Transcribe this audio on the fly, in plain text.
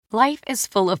Life is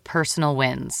full of personal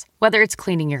wins, whether it's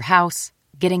cleaning your house,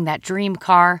 getting that dream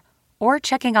car, or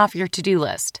checking off your to-do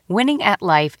list. Winning at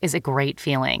life is a great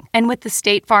feeling. And with the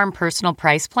State Farm Personal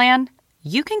Price Plan,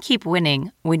 you can keep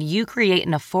winning when you create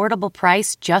an affordable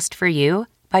price just for you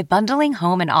by bundling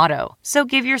home and auto. So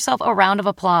give yourself a round of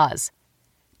applause.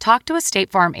 Talk to a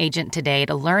State Farm agent today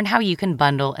to learn how you can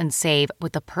bundle and save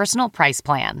with the Personal Price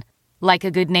Plan. Like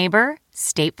a good neighbor,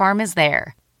 State Farm is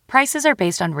there. Prices are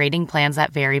based on rating plans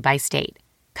that vary by state.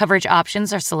 Coverage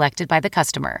options are selected by the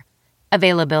customer.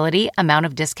 Availability, amount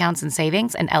of discounts and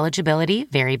savings, and eligibility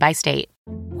vary by state.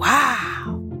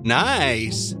 Wow.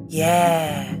 Nice.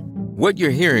 Yeah. What you're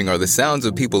hearing are the sounds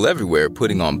of people everywhere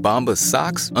putting on Bombas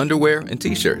socks, underwear, and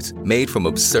T-shirts made from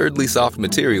absurdly soft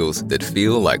materials that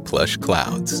feel like plush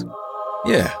clouds.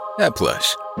 Yeah, that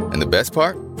plush. And the best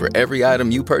part? For every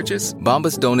item you purchase,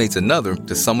 Bombas donates another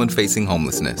to someone facing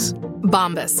homelessness.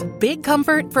 Bombas. Big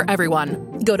comfort for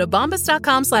everyone. Go to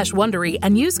bombas.com/Wondery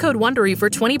and use code Wondery for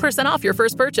 20% off your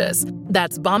first purchase.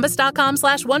 That's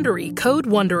bombas.com/Wondery. Code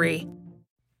Wondery.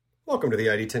 Welcome to the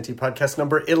ID10T podcast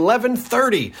number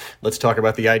 1130. Let's talk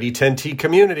about the ID10T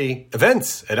community.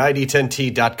 Events at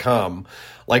ID10T.com.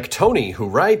 Like Tony, who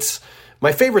writes,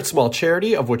 my favorite small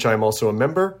charity, of which I'm also a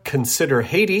member, Consider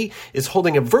Haiti, is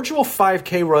holding a virtual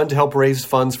 5K run to help raise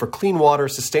funds for clean water,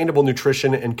 sustainable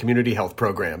nutrition, and community health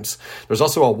programs. There's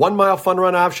also a 1-mile fun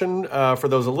run option for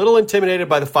those a little intimidated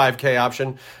by the 5K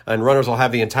option, and runners will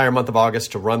have the entire month of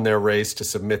August to run their race to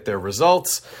submit their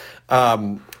results.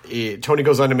 Tony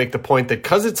goes on to make the point that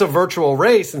because it's a virtual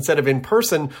race instead of in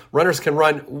person, runners can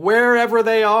run wherever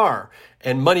they are.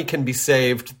 And money can be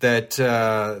saved that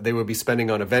they would be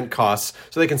spending on event costs,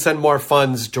 so they can send more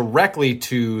funds directly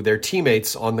to their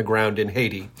teammates on the ground in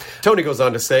Haiti. Tony goes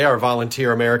on to say, our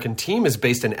volunteer American team is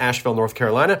based in Asheville, North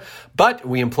Carolina, but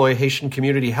we employ Haitian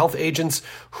community health agents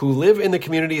who live in the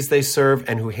communities they serve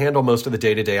and who handle most of the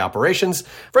day-to-day operations.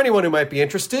 For anyone who might be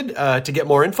interested, to get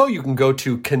more info, you can go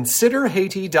to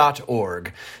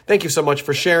considerhaiti.org. Thank you so much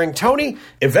for sharing, Tony.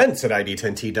 Events at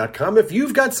ID10T.com if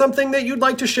you've got something that you'd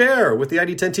like to share with the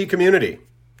ID10T community.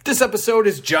 This episode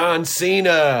is John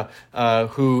Cena,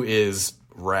 who is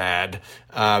rad.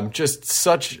 Just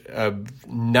such a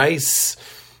nice,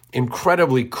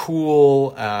 incredibly cool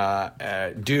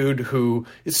dude who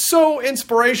is so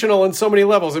inspirational on so many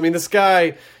levels. I mean, this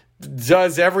guy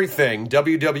does everything.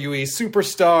 WWE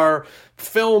superstar,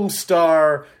 film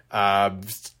star,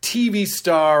 TV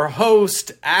star,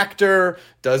 host, actor,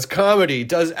 does comedy,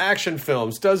 does action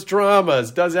films, does dramas,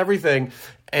 does everything.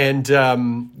 And,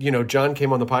 John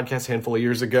came on the podcast a handful of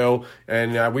years ago,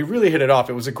 and we really hit it off.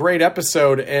 It was a great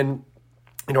episode, and,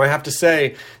 I have to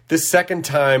say, this second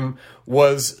time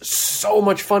was so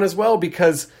much fun as well,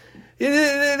 because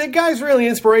the guy's really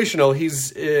inspirational.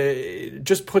 He's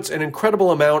just puts an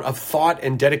incredible amount of thought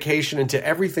and dedication into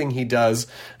everything he does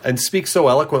and speaks so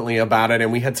eloquently about it, and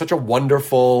we had such a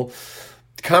wonderful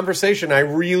conversation. I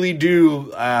really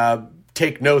do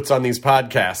take notes on these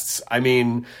podcasts. I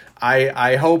mean,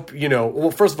 I hope,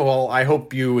 well, first of all, I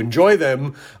hope you enjoy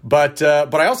them, but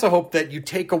I also hope that you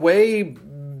take away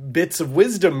bits of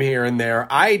wisdom here and there.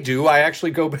 I do. I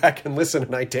actually go back and listen,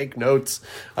 and I take notes,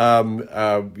 from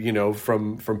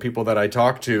people that I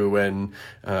talk to, and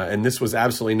this was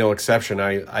absolutely no exception.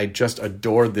 I just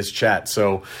adored this chat.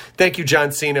 So thank you,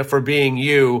 John Cena, for being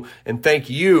you, and thank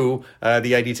you,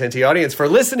 the ID10T audience, for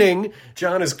listening.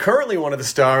 John is currently one of the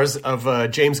stars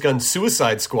of James Gunn's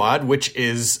Suicide Squad, which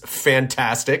is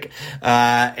fantastic,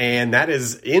 and that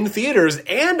is in theaters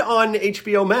and on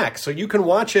HBO Max, so you can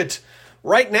watch it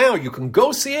right now. You can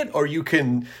go see it, or you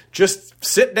can just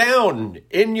sit down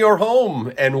in your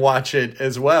home and watch it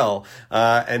as well.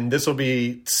 And this will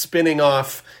be spinning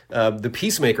off the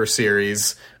Peacemaker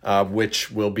series, which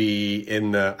will be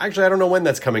in the... Actually, I don't know when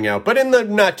that's coming out, but in the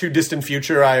not-too-distant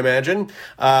future, I imagine.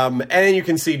 And you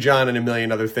can see John in a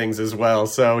million other things as well.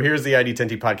 So here's the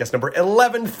ID10T podcast number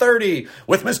 1130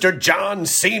 with Mr. John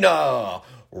Cena.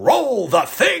 Roll the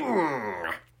thing!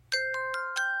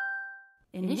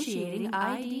 Initiating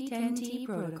ID10T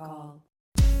protocol.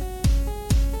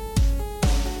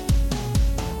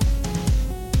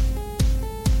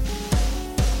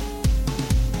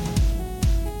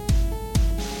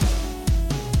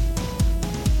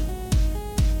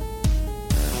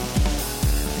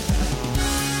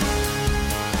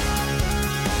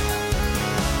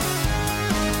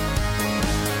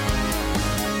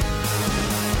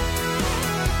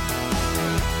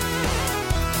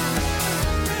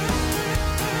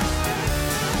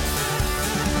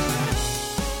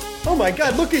 Oh my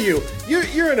God, look at you.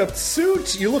 You're in a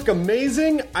suit. You look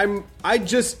amazing. I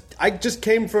I just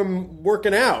came from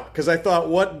working out because I thought,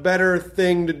 what better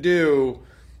thing to do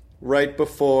right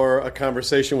before a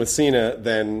conversation with Cena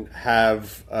than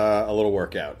have a little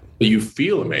workout. You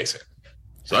feel amazing.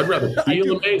 So I'd rather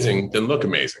feel amazing than look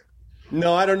amazing.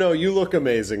 No, I don't know. You look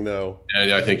amazing, though.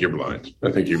 And I think you're blind.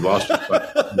 I think you've lost your sight.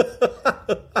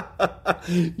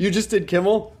 You just did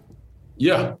Kimmel?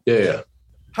 Yeah.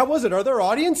 How was it? Are there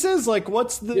audiences? Like,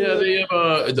 what's the... Yeah, they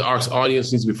have, our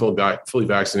audience needs to be fully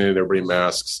vaccinated. Everybody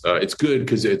masks. It's good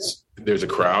because there's a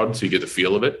crowd, so you get the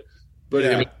feel of it. But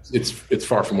Yeah. it's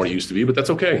far from what it used to be, but that's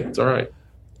okay. It's all right.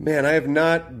 Man, I have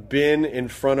not been in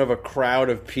front of a crowd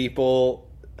of people.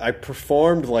 I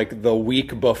performed like the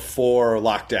week before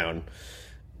lockdown,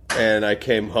 and I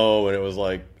came home and it was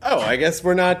like, oh, I guess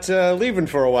we're not leaving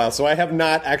for a while. So I have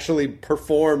not actually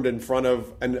performed in front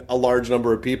of a large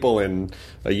number of people in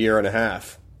a year and a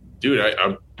half. Dude,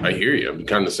 I hear you. I'm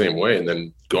kind of the same way. And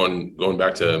then going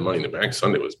back to Money in the Bank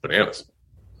Sunday was bananas.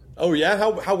 Oh yeah,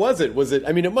 how was it? Was it?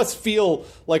 I mean, it must feel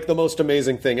like the most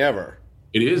amazing thing ever.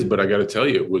 It is, but I got to tell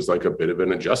you, it was like a bit of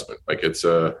an adjustment. Like it's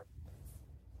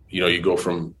you go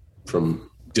from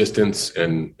distance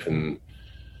and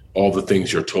all the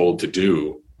things you're told to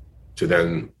do to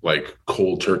then like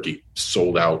cold turkey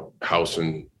sold out house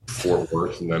in Fort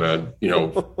Worth and then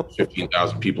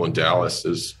 15,000 people in Dallas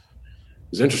is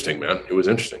interesting, man. It was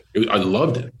interesting. I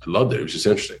loved it. It was just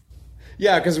interesting.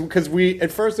 Yeah, because we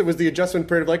at first it was the adjustment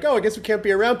period of like, oh, I guess we can't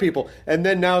be around people, and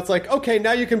then now it's like, okay,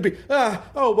 now you can be.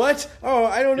 What? Oh,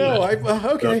 I don't know. Yeah.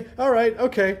 Okay, all right,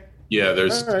 okay. Yeah,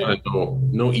 there's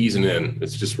no easing in.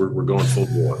 It's just we're going full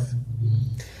bore.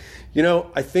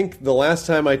 I think the last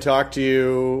time I talked to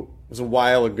you was a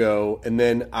while ago, and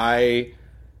then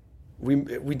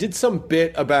we did some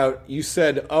bit about, you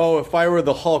said, oh, if I were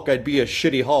the Hulk, I'd be a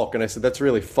shitty Hulk, and I said that's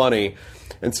really funny.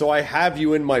 And so I have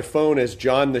you in my phone as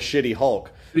John the Shitty Hulk.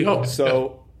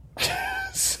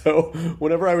 So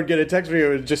whenever I would get a text from you,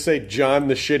 it would just say John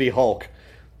the Shitty Hulk.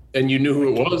 And you knew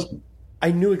who it was? I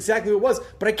knew exactly who it was,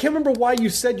 but I can't remember why you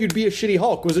said you'd be a shitty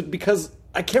Hulk. Was it because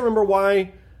I can't remember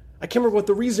why? I can't remember what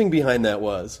the reasoning behind that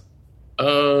was.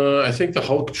 I think the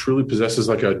Hulk truly possesses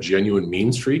like a genuine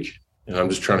mean streak, and I'm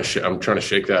just trying to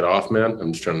shake that off, man.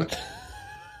 I'm just trying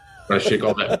to shake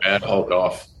all that bad Hulk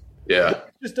off. Yeah.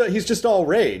 He's just all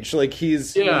rage. Like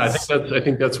I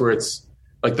think that's where it's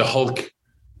like the Hulk,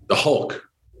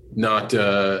 not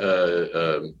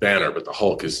Banner, but the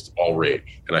Hulk is all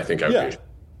rage, and I think yeah.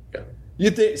 You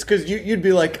think because you'd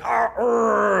be like,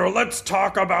 let's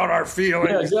talk about our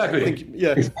feelings.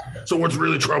 Yeah, exactly. So what's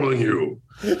really troubling you?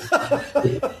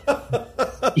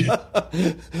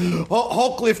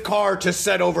 Hulk lift car to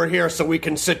set over here so we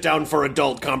can sit down for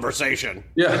adult conversation.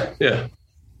 Yeah.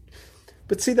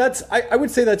 But see, I would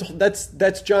say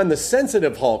that's John the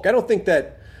sensitive Hulk. I don't think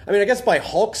that. I mean, I guess by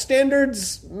Hulk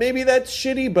standards, maybe that's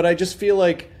shitty. But I just feel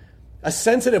like a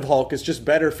sensitive Hulk is just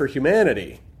better for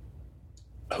humanity.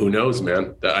 Who knows,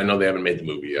 man? I know they haven't made the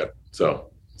movie yet,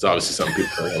 so it's obviously something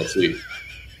people want to see.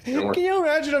 Can you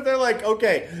imagine if they're like,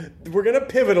 okay, we're gonna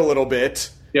pivot a little bit.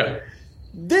 Yeah.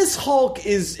 This Hulk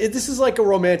this is like a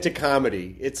romantic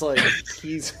comedy. It's like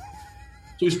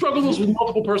So he struggles with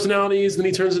multiple personalities, and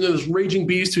then he turns into this raging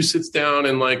beast who sits down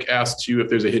and like asks you if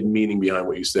there's a hidden meaning behind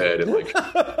what you said, and like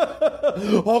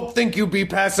Hulk think you be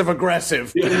passive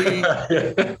aggressive.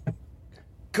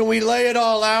 Can we lay it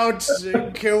all out?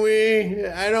 Can we?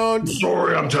 The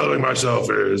story I'm telling myself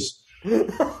is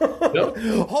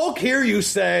Hulk hear you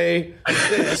say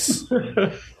this.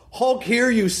 Hulk hear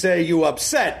you say you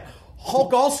upset.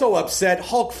 Hulk also upset.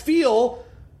 Hulk feel.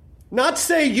 Not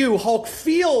say you, Hulk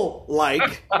feel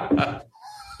like.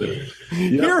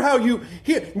 Hear how you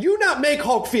not make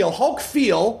Hulk feel. Hulk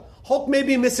feel. Hulk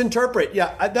maybe misinterpret.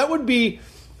 Yeah, that would be.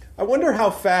 I wonder how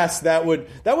fast that would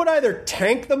either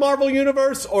tank the Marvel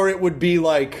universe or it would be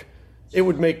like it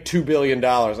would make $2 billion.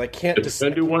 I can't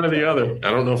decide. Do one or the other. I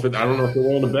don't know if they're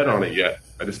willing to bet on it yet.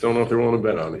 I just don't know if they're willing to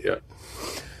bet on it yet.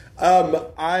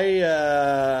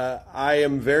 I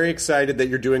am very excited that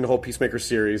you're doing a whole Peacemaker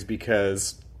series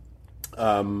because.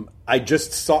 I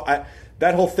just saw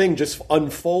that whole thing just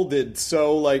unfolded.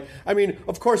 So, like, I mean,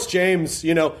 of course, James,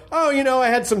 I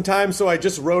had some time, so I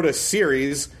just wrote a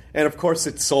series, and of course,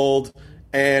 it sold,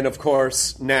 and of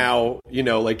course, now,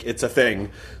 it's a thing.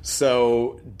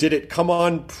 So, did it come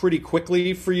on pretty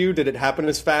quickly for you? Did it happen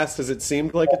as fast as it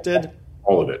seemed like it did?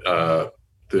 All of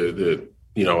it.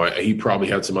 He probably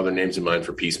had some other names in mind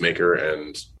for Peacemaker,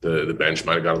 and the bench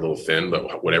might have got a little thin,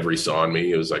 but whatever he saw in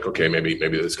me, it was like, okay, maybe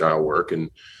this guy will work.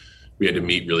 And we had to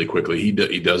meet really quickly.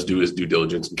 He does do his due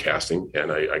diligence in casting,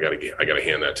 and I gotta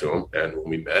hand that to him. And when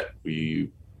we met,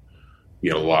 we We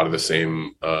had a lot of the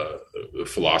same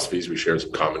philosophies. We shared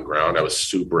some common ground. I was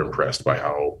super impressed by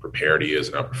how prepared he is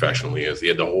and how professional he is. He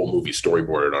had the whole movie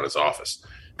storyboarded on his office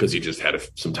because he just had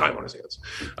some time on his hands.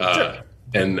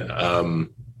 And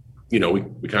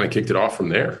we kind of kicked it off from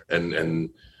there. And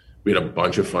we had a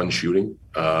bunch of fun shooting.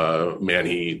 Man,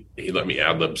 he let me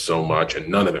ad-lib so much, and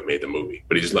none of it made the movie.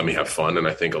 But he just let me have fun, and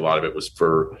I think a lot of it was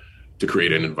to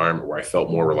create an environment where I felt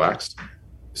more relaxed,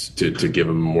 to give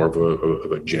him more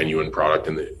of a genuine product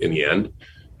in the end.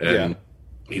 And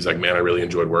he's like, man, I really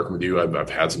enjoyed working with you. I've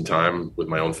had some time with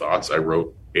my own thoughts. I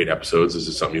wrote 8 episodes. Is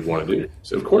this something you'd want to do?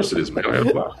 So of course it is, man.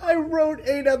 I wrote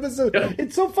 8 episodes. Yeah.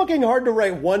 It's so fucking hard to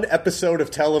write one episode of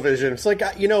television. It's like,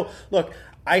 look,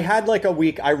 I had like a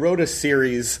week. I wrote a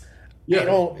series.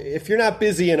 Yeah. If you're not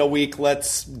busy in a week,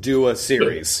 let's do a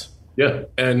series. Yeah.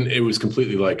 And it was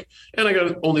completely like, and I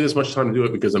got only this much time to do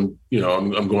it because I'm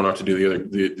going off to do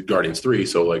the Guardians 3.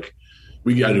 So like,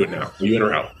 we got to do it now. Are you in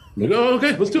or out? I'm like, oh,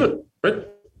 okay, let's do it. Right.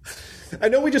 I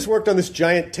know we just worked on this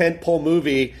giant tentpole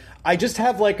movie. I just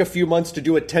have like a few months to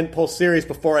do a tentpole series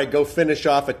before I go finish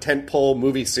off a tentpole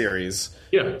movie series.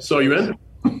 Yeah. So you in?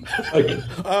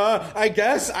 I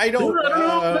guess I don't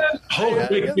know. Man. Hulk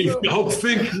think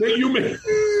that you may.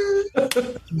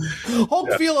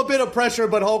 Hulk feel a bit of pressure,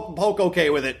 but Hulk okay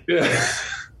with it. Yeah.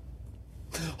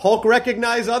 Hulk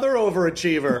recognize other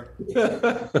overachiever.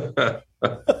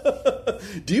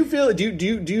 Do you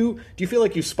feel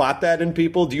like you spot that in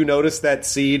people? Do you notice that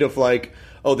seed of like,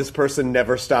 oh, this person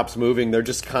never stops moving. They're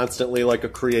just constantly like a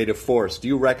creative force. Do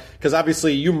you because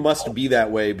obviously you must be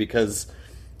that way, because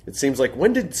it seems like,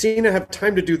 when did Cena have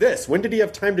time to do this? When did he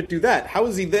have time to do that? How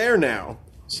is he there now?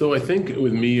 So I think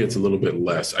with me, it's a little bit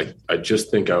less. I just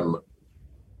think I'm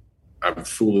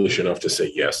foolish enough to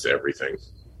say yes to everything.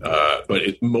 But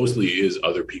it mostly is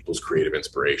other people's creative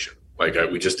inspiration. Like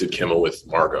we just did Kimmel with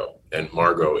Margot, and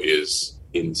Margot is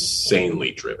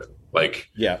insanely driven. Like,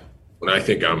 yeah, when I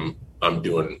think I'm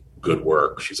doing good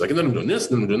work, she's like, and then I'm doing this,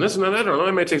 and then I'm doing this, and then I don't know,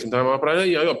 I might take some time off, but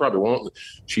I probably won't.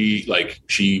 She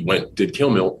did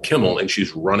Kimmel, and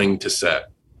she's running to set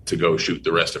to go shoot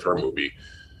the rest of her movie.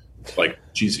 Like,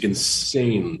 she's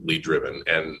insanely driven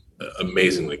and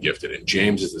amazingly gifted. And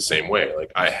James is the same way.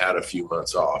 Like, I had a few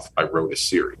months off. I wrote a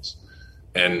series,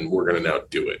 and we're going to now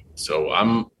do it. So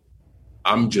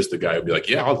I'm just the guy who'd be like,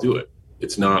 yeah, I'll do it.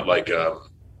 It's not like,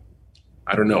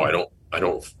 I don't know.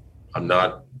 I'm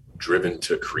not driven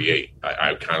to create.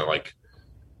 I kind of like,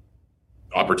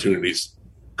 opportunities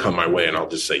come my way and I'll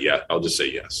just say, yeah, I'll just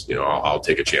say yes. I'll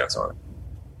take a chance on it.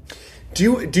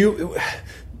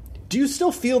 Do you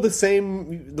still feel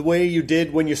the way you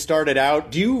did when you started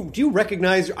out? Do you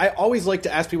recognize? I always like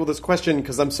to ask people this question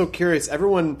because I'm so curious.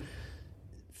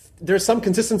 There's some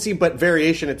consistency but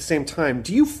variation at the same time.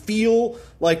 Do you feel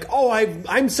like, oh,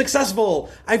 I'm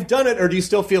successful, I've done it, or do you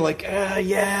still feel like,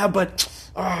 yeah, but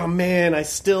oh man, I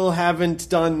still haven't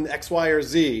done X, Y, or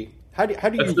Z? How do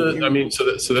you?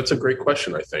 So that's a great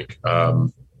question. I think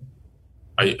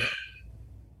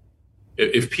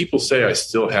if people say I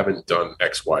still haven't done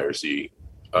X, Y, or Z,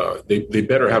 they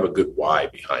better have a good why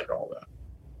behind all that.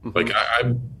 Mm-hmm. Like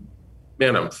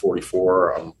I'm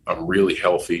 44. I'm really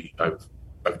healthy.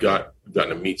 I've gotten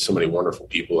to meet so many wonderful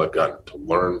people. I've gotten to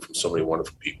learn from so many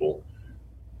wonderful people.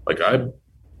 Like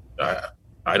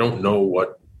I don't know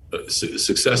what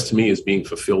success to me is. Being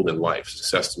fulfilled in life.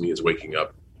 Success to me is waking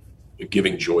up,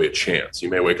 giving joy a chance. You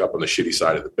may wake up on the shitty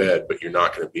side of the bed, but you're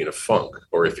not going to be in a funk.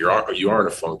 Or if you are in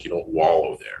a funk, you don't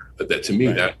wallow there. But that to me,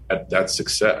 right, that's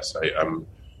success. I'm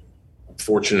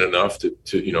fortunate enough to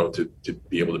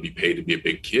be able to be paid to be a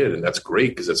big kid, and that's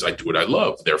great because I do what I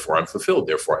love. Therefore, I'm fulfilled.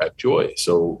 Therefore, I have joy.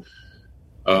 So,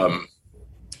 I'm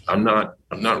not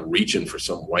reaching for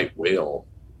some white whale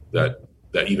that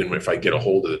even if I get a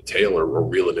hold of the tail or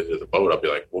reel it into the boat, I'll be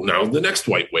like, well, now the next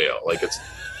white whale. Like it's.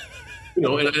 And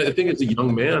I think as a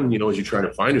young man, as you try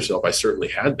to find yourself, I certainly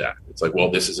had that. It's like, well,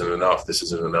 this isn't enough. This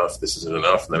isn't enough. This isn't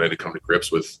enough. And then I had to come to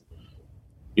grips with,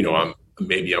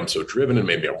 I'm so driven and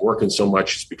maybe I'm working so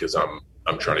much just because I'm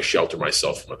trying to shelter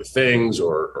myself from other things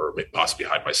or possibly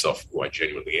hide myself from who I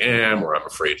genuinely am, or I'm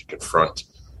afraid to confront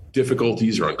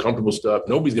difficulties or uncomfortable stuff.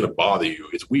 Nobody's going to bother you.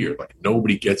 It's weird. Like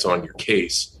nobody gets on your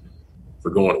case for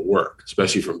going to work,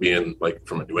 especially from being like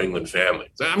from a New England family.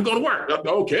 I'm going to work.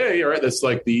 Okay. All right. That's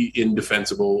like the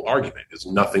indefensible argument. There's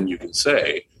nothing you can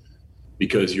say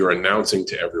because you're announcing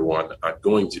to everyone, I'm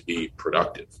going to be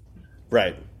productive.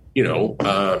 Right.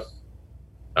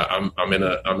 I'm in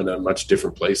a much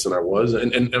different place than I was.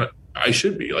 And I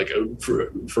should be like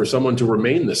for someone to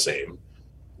remain the same,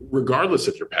 regardless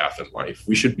of your path in life,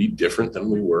 we should be different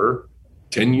than we were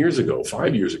 10 years ago,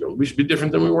 5 years ago. We should be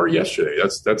different than we were yesterday.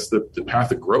 That's the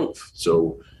path of growth.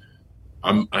 So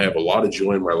I have a lot of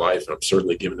joy in my life, and I'm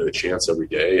certainly giving it a chance every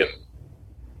day. And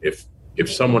if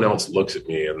someone else looks at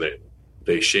me and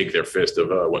they shake their fist of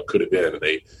what could have been, and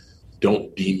they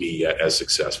don't deem me yet as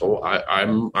successful,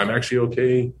 I'm actually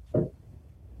okay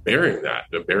bearing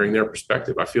their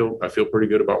perspective. I feel pretty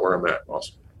good about where I'm at,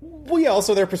 also. Well, yeah.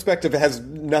 Also, their perspective has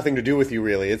nothing to do with you,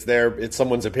 really. It's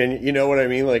someone's opinion. You know what I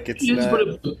mean? Like it's not.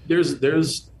 But there's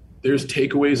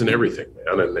takeaways in everything,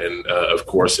 man. And of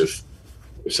course, if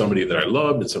somebody that I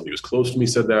loved and somebody who was close to me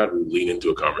said that, we would lean into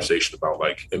a conversation about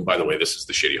like. And by the way, this is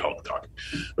the Shitty Hulk talking.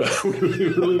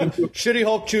 Shitty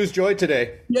Hulk choose joy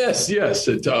today. Yes,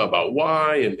 about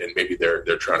why, and maybe they're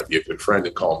trying to be a good friend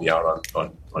and call me out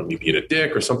on me being a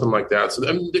dick or something like that. So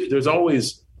I mean, there's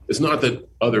always. It's not that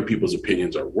other people's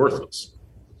opinions are worthless,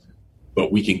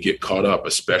 but we can get caught up,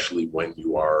 especially when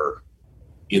you are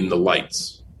in the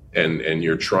lights and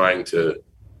you're trying to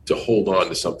hold on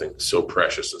to something so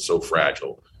precious and so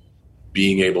fragile.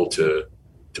 Being able to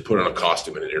put on a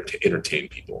costume and entertain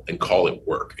people and call it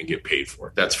work and get paid for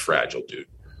it. That's fragile, dude.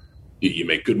 You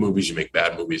make good movies, you make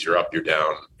bad movies, you're up, you're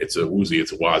down. It's a woozy,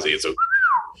 it's a wazi, it's a...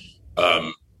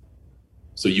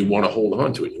 So you want to hold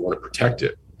on to it. You want to protect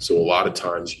it. So a lot of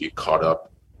times you get caught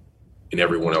up in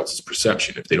everyone else's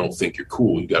perception. If they don't think you're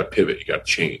cool, you got to pivot, you got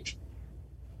to change.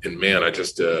 And man, I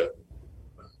just,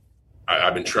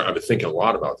 I've been thinking a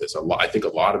lot about this. I think a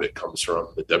lot of it comes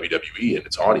from the WWE and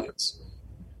its audience.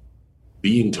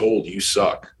 Being told you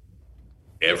suck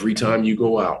every time you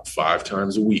go out 5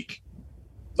 times a week,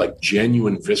 like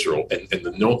genuine, visceral. And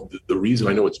the reason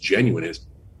I know it's genuine is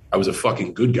I was a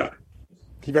fucking good guy.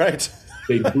 Right.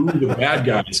 They boo the bad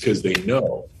guys because they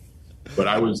know, but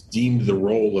I was deemed the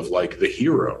role of like the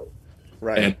hero.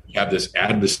 Right. And you have this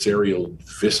adversarial,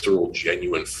 visceral,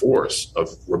 genuine force of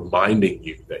reminding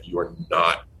you that you are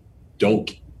not,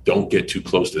 don't get too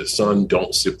close to the sun.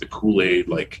 Don't sip the Kool-Aid.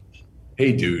 Like,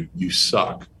 hey, dude, you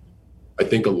suck. I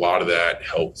think a lot of that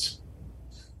helped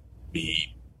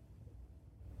me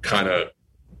kind of,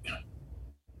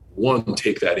 one,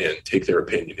 take that in, take their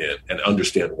opinion in, and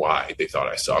understand why they thought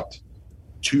I sucked.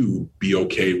 2, be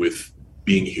okay with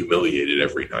being humiliated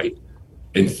every night.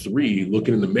 And 3,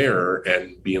 looking in the mirror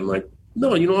and being like,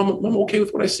 no, I'm okay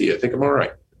with what I see. I think I'm all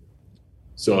right.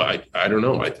 So I don't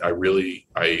know.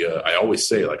 I always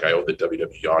say, like, I owe the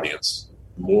WWE audience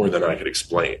more than I could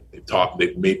explain.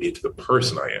 They've made me into the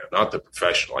person I am, not the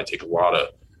professional. I take a lot of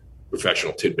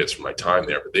professional tidbits from my time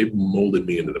there, but they've molded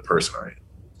me into the person I am.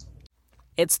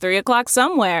 It's 3 o'clock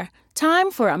somewhere.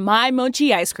 Time for a My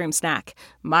Mochi ice cream snack.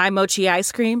 My Mochi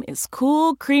ice cream is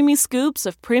cool, creamy scoops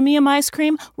of premium ice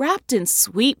cream wrapped in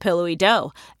sweet, pillowy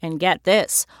dough. And get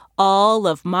this, all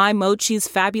of My Mochi's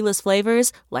fabulous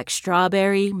flavors, like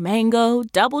strawberry, mango,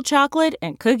 double chocolate,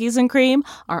 and cookies and cream,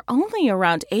 are only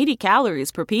around 80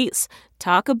 calories per piece.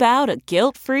 Talk about a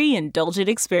guilt-free, indulgent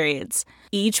experience.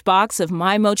 Each box of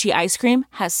My Mochi ice cream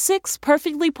has 6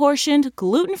 perfectly portioned,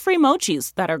 gluten-free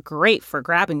mochis that are great for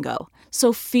grab and go.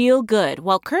 So feel good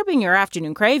while curbing your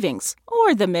afternoon cravings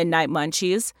or the midnight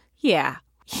munchies. Yeah,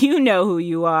 you know who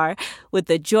you are with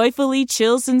the joyfully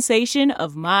chill sensation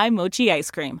of My Mochi ice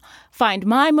cream. Find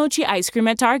My Mochi ice cream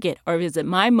at Target or visit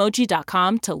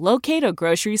MyMochi.com to locate a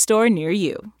grocery store near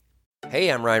you. Hey,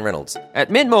 I'm Ryan Reynolds. At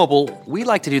Mint Mobile, we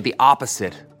like to do the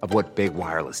opposite of what Big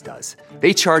Wireless does.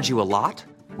 They charge you a lot,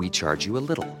 we charge you a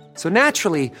little. So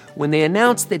naturally, when they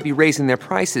announced they'd be raising their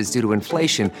prices due to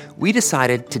inflation, we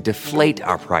decided to deflate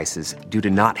our prices due to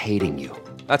not hating you.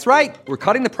 That's right. We're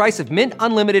cutting the price of Mint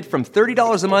Unlimited from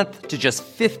 $30 a month to just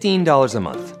 $15 a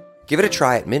month. Give it a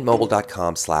try at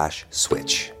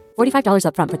mintmobile.com/switch. $45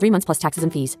 up front for 3 months plus taxes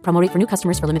and fees. Promo rate for new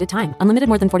customers for limited time. Unlimited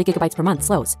more than 40 gigabytes per month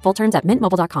slows. Full terms at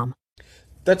mintmobile.com.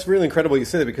 That's really incredible you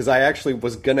say that, because I actually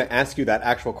was going to ask you that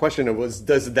actual question. It was,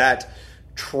 does that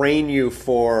train you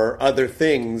for other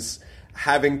things,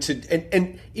 having to,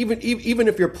 and even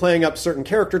if you're playing up certain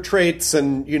character traits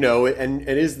and, and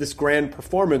it is this grand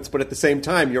performance, but at the same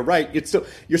time, you're right.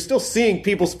 You're still seeing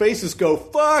people's faces go,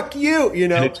 fuck you,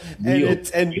 And it's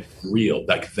real.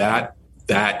 Like that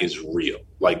is real.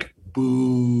 Like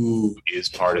boo is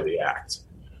part of the act.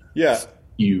 Yeah.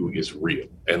 You is real.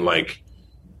 And like,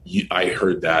 I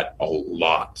heard that a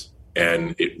lot,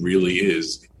 and it really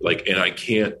is like, and I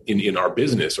can't in our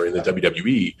business or in the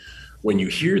WWE, when you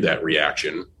hear that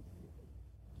reaction,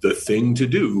 the thing to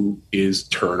do is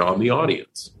turn on the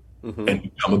audience and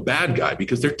become a bad guy,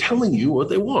 because they're telling you what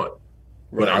they want.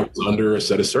 Right. But I was under a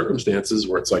set of circumstances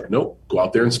where it's like, nope, go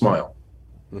out there and smile.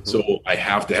 So I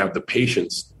have to have the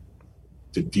patience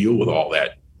to deal with all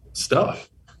that stuff.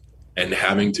 and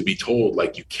having to be told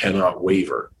like you cannot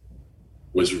waver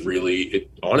was really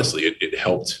it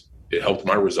helped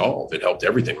my resolve. It helped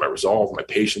everything, my resolve, my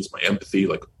patience, my empathy,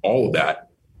 like all of that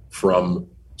from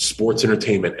sports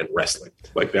entertainment and wrestling,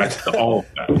 like that's all of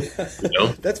that, you know?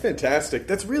 That's fantastic.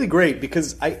 That's really great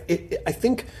because I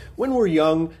think when we're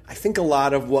young, I think a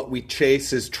lot of what we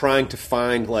chase is trying to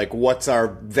find like what's our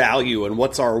value and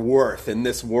what's our worth in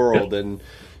this world. And,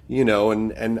 you know,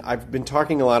 and I've been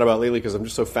talking a lot about lately because I'm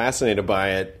just so fascinated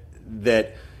by it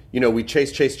that, you know, we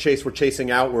chase. We're chasing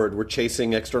outward. We're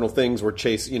chasing external things. We're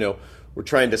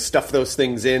trying to stuff those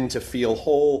things in to feel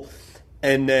whole.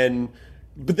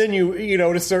 But then you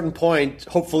know, at a certain point,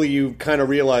 hopefully you kind of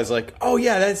realize like, oh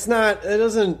yeah, it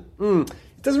doesn't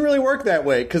really work that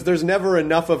way because there's never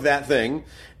enough of that thing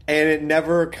and it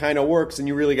never kind of works. And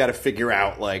you really got to figure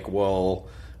out like, well,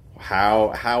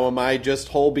 how am I just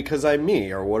whole because I'm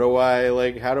me? Or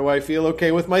how do I feel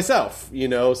okay with myself, you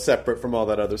know, separate from all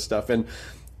that other stuff? And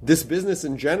this business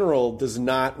in general does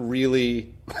not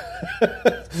really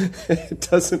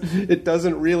it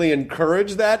doesn't really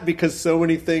encourage that because so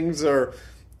many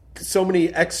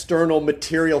external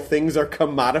material things are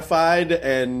commodified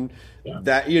and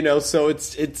that, you know, so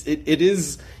it's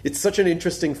such an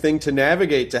interesting thing to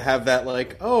navigate, to have that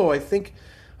like, I think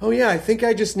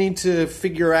I just need to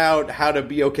figure out how to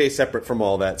be okay separate from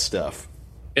all that stuff.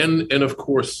 And of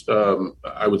course,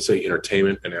 I would say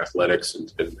entertainment and athletics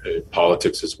and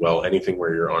politics as well, anything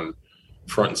where you're on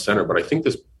front and center. But I think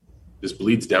this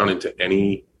bleeds down into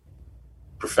any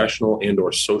professional and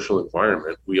or social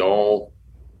environment. We all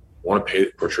want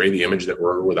to portray the image that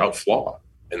we're without flaw.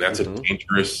 And that's a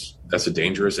dangerous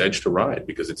edge to ride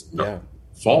because it's not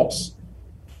false.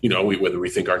 You know, whether we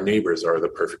think our neighbors are the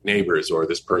perfect neighbors or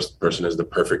this person is the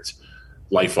perfect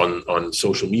life on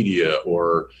social media,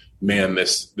 or man,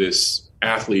 this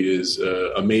athlete is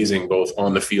amazing both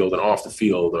on the field and off the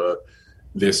field.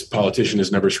 This politician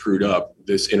has never screwed up.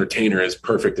 This entertainer is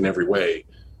perfect in every way.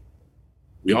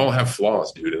 We all have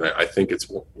flaws, dude. And I think it's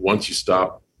once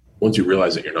you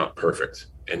realize that you're not perfect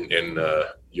and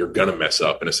you're going to mess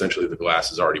up and essentially the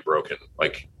glass is already broken.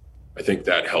 Like, I think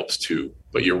that helps too.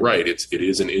 But you're right. It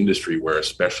is an industry where,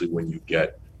 especially when you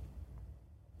get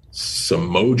some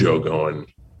mojo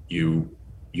going, you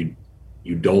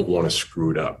don't want to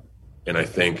screw it up. And I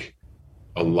think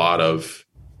a lot of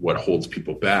what holds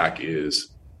people back is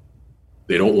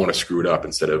they don't want to screw it up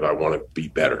instead of I want to be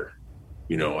better.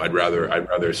 You know, I'd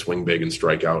rather swing big and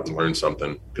strike out and learn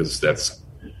something, because it's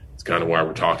kind of why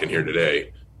we're talking here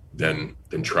today, than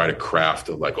try to craft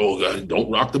a like,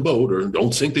 don't rock the boat or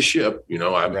don't sink the ship. You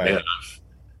know, I've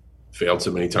failed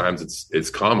so many times. It's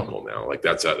comical now. Like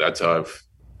that's how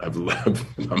I've left.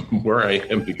 I'm where I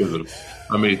am because of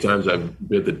how many times I've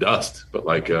bit the dust. But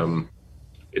like,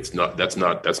 that's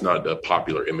not a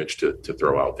popular image to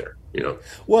throw out there, you know?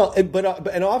 Well, but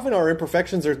often our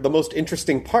imperfections are the most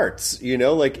interesting parts, you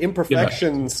know, like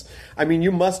imperfections. Yeah. I mean,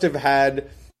 you must have had,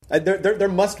 there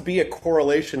must be a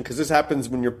correlation, because this happens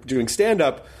when you're doing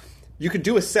stand-up. You could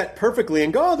do a set perfectly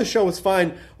and go, the show was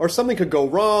fine, or something could go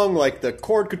wrong, like the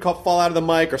cord could fall out of the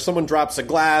mic, or someone drops a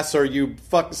glass, or you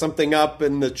fuck something up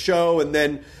in the show, and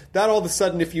then that all of a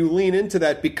sudden, if you lean into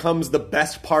that, becomes the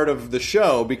best part of the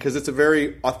show, because it's a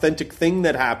very authentic thing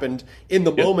that happened in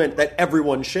the moment that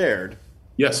everyone shared.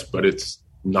 Yes, but it's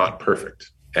not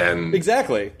perfect. And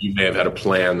exactly, you may have had a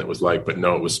plan that was like, but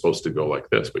no, it was supposed to go like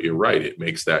this. But you're right. It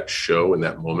makes that show in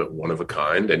that moment one of a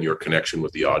kind, and your connection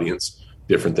with the audience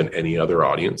different than any other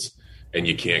audience. And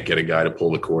you can't get a guy to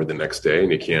pull the cord the next day,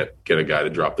 and you can't get a guy to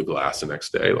drop the glass the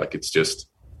next day. Like, it's just,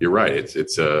 you're right.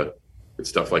 It's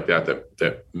stuff like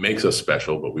that makes us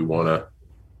special, but we want to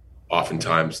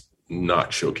oftentimes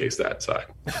not showcase that side.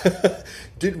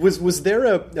 Was there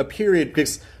a period,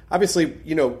 because obviously,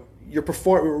 you know, you're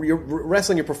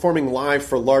wrestling, you're performing live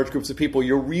for large groups of people,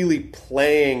 you're really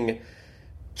playing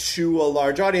to a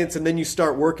large audience, and then you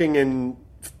start working in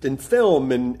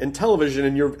film and television,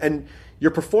 and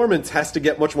your performance has to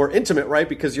get much more intimate, right?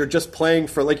 Because you're just playing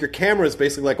for, like, your camera is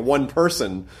basically like one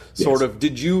person, sort of.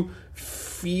 Did you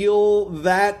feel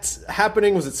that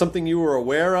happening? Was it something you were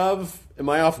aware of? Am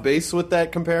I off base with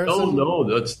that comparison? No,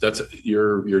 that's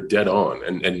you're dead on.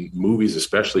 And movies,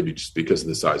 especially, just because of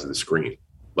the size of the screen.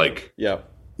 Like,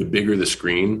 the bigger the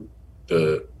screen,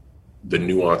 the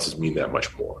nuances mean that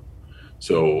much more.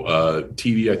 So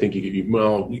TV, I think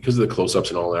because of the close-ups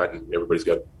and all that, and everybody's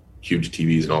got huge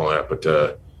TVs and all that, but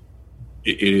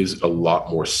it is a lot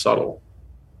more subtle.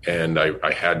 And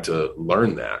I had to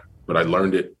learn that, but I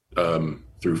learned it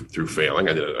through failing.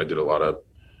 I did a lot of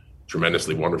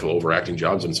tremendously wonderful overacting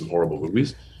jobs in some horrible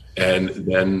movies, and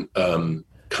then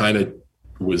kind of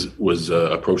was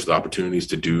approached with opportunities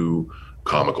to do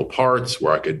comical parts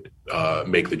where I could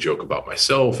make the joke about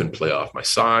myself and play off my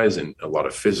size, and a lot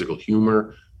of physical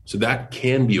humor. So that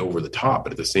can be over the top,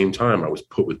 but at the same time, I was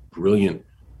put with brilliant,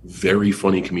 very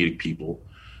funny comedic people,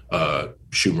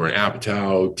 Schumer and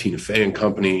Apatow, Tina Fey and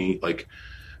company, like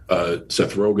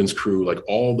Seth Rogen's crew, like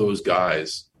all those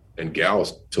guys and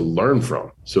gals to learn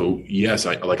from. So yes,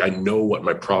 I know what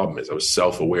my problem is. I was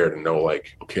self-aware to know,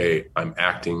 like, okay, I'm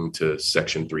acting to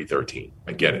section 313.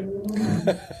 I get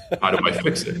it. How do I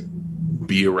fix it?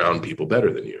 Be around people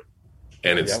better than you.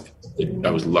 And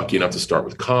I was lucky enough to start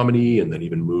with comedy and then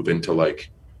even move into like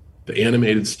the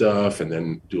animated stuff, and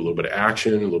then do a little bit of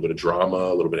action, a little bit of drama,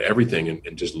 a little bit of everything,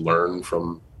 and just learn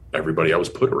from everybody I was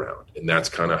put around. And that's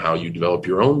kind of how you develop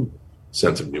your own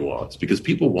sense of nuance, because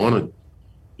people want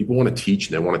to teach,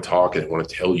 and they want to talk, and they want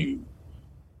to tell you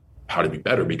how to be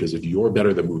better. Because if you're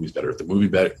better, the movie's better. If the movie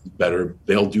better,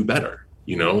 they'll do better.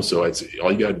 You know, so it's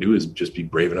all you got to do is just be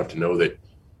brave enough to know that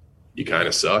you kind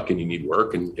of suck and you need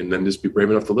work, and then just be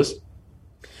brave enough to listen.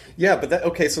 Yeah,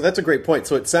 but so that's a great point.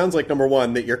 So it sounds like, number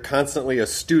one, that you're constantly a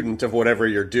student of whatever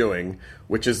you're doing,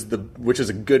 which is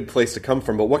a good place to come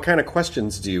from. But what kind of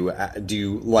questions do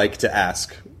you like to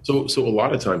ask? So a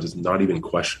lot of times it's not even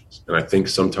questions, and I think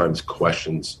sometimes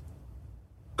questions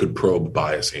could probe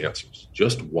bias answers.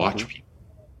 Just watch people.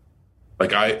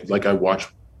 Like I watch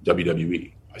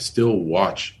WWE. I still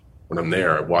watch when I'm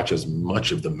there. I watch as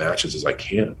much of the matches as I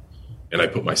can. And I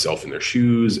put myself in their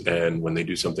shoes, and when they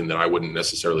do something that I wouldn't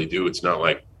necessarily do, it's not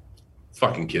like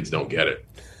fucking kids don't get it.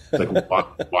 It's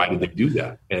like, why did they do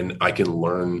that? And I can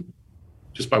learn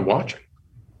just by watching.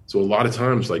 So a lot of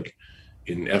times, like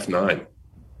in F9,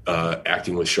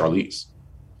 acting with Charlize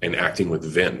and acting with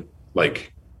Vin,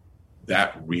 like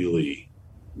that really,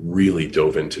 really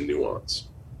dove into nuance.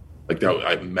 Like that,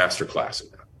 I masterclass in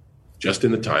that, just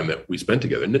in the time that we spent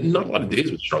together. Not a lot of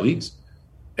days with Charlize.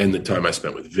 And the time I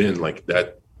spent with Vin, like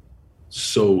that,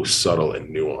 so subtle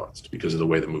and nuanced because of the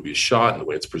way the movie is shot and the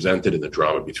way it's presented and the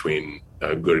drama between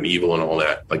good and evil and all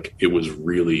that. Like that was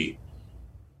really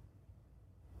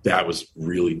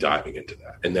diving into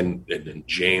that. And then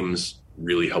James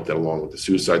really helped that along with the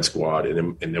Suicide Squad.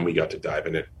 And then we got to dive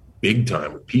in it big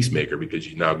time with Peacemaker, because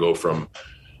you now go from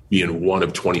being one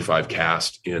of 25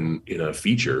 cast in a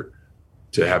feature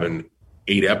to having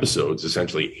 8 episodes,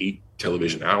 essentially 8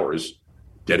 television hours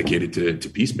dedicated to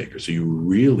Peacemaker. So you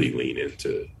really lean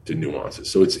into nuances.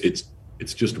 So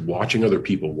it's just watching other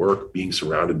people work, being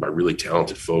surrounded by really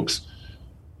talented folks,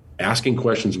 asking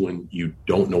questions when you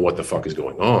don't know what the fuck is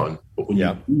going on. But when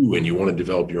you do and you want to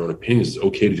develop your own opinions, it's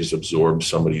okay to just absorb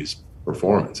somebody's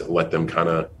performance and let them kind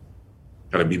of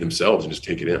be themselves and just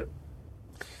take it in.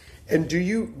 And do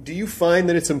you find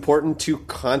that it's important to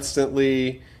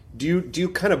constantly... Do you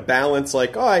kind of balance,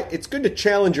 like, it's good to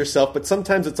challenge yourself, but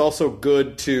sometimes it's also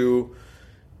good to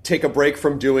take a break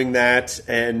from doing that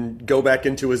and go back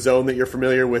into a zone that you're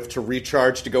familiar with to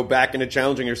recharge, to go back into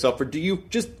challenging yourself? Or do you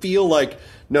just feel like,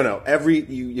 no,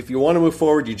 if you want to move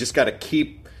forward, you just got to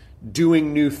keep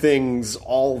doing new things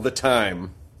all the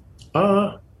time?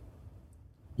 Man,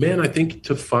 I think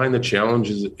to find the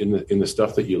challenges in the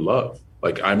stuff that you love.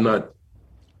 Like I'm not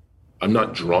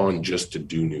drawn just to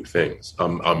do new things.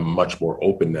 I'm much more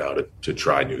open now to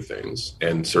try new things.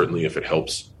 And certainly if it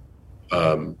helps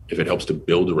to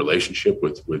build a relationship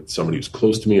with somebody who's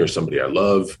close to me or somebody I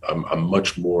love, I'm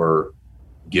much more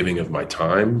giving of my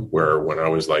time, where when I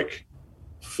was like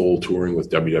full touring with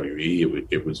WWE,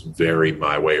 it was very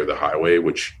my way or the highway,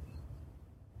 which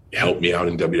helped me out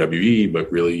in WWE,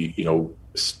 but really,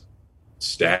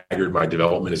 staggered my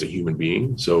development as a human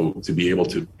being. So to be able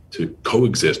to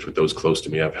coexist with those close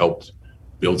to me, I've helped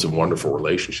build some wonderful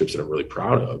relationships that I'm really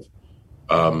proud of.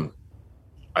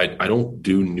 I don't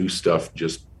do new stuff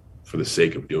just for the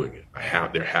sake of doing it.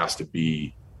 There has to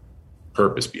be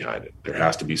purpose behind it. There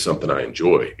has to be something I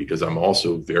enjoy, because I'm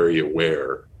also very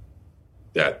aware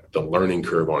that the learning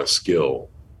curve on a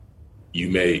skill, you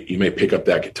may pick up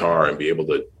that guitar and be able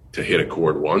to hit a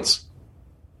chord once,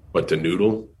 but to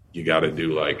noodle, you got to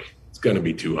do it's going to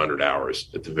be 200 hours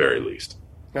at the very least.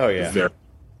 Oh yeah.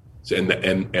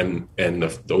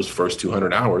 Those first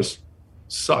 200 hours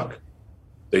suck.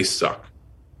 They suck.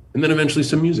 And then eventually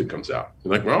some music comes out.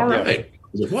 You're like, well, all right. I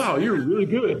was like, wow, you're really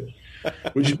good.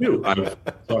 What'd you do? I've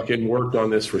fucking worked on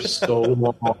this for so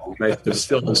long. And I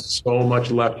still have so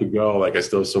much left to go. I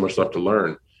still have so much left to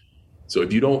learn. So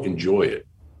if you don't enjoy it,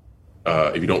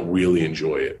 if you don't really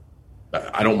enjoy it,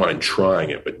 I don't mind trying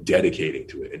it, but dedicating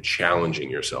to it and challenging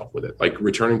yourself with it. Like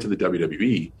returning to the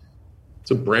WWE,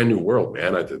 it's a brand new world,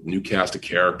 man. A new cast of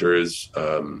characters,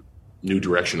 new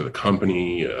direction of the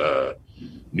company,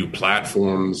 new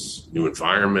platforms, new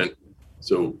environment.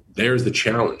 So there's the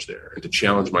challenge there. And to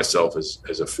challenge myself as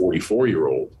a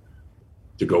 44-year-old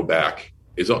to go back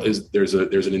is there's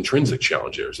an intrinsic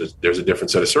challenge there. There's a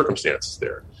different set of circumstances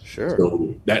there. Sure.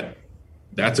 So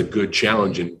that's a good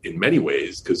challenge in many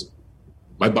ways, because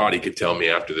my body could tell me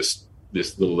after this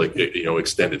little, like,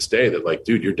 extended stay that, like,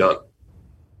 dude, you're done.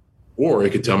 Or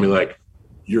it could tell me, like,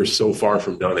 you're so far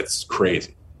from done, it's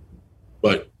crazy.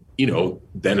 But,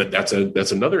 then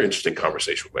that's another interesting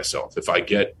conversation with myself. If I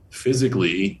get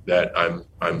physically that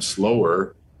I'm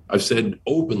slower, I've said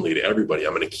openly to everybody,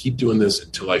 I'm going to keep doing this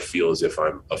until I feel as if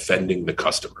I'm offending the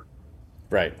customer.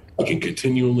 Right. I can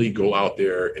continually go out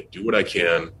there and do what I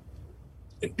can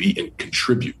and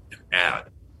contribute and add.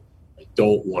 I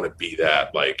don't want to be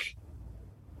that, like,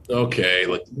 okay,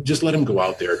 like, just let him go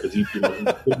out there because he's so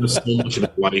much of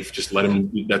his life. Just let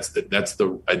him.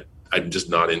 I'm just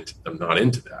not into. I'm not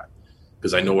into that,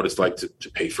 because I know what it's like to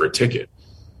pay for a ticket.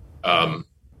 And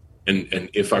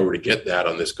if I were to get that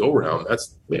on this go round,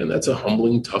 that's a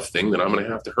humbling, tough thing that I'm going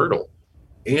to have to hurdle.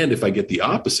 And if I get the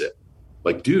opposite,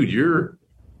 like, dude, you're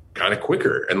kind of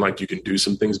quicker and, like, you can do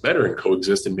some things better and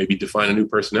coexist and maybe define a new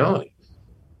personality.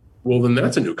 Well, then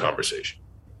that's a new conversation,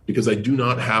 because I do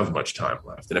not have much time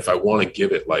left. And if I want to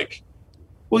give it, like,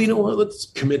 well, you know what, let's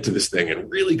commit to this thing and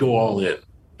really go all in,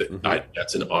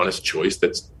 that's an honest choice.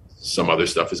 That's some other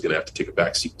stuff is going to have to take a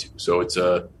back seat to. So it's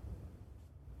that's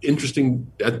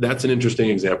an interesting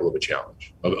example of a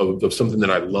challenge of something that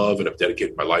I love and have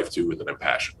dedicated my life to and that I'm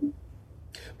passionate.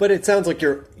 But it sounds like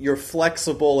you're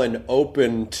flexible and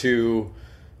open to,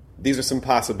 these are some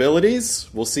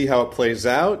possibilities. We'll see how it plays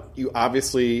out. You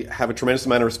obviously have a tremendous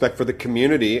amount of respect for the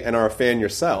community and are a fan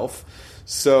yourself.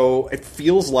 So it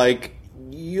feels like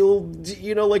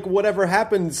like, whatever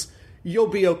happens, you'll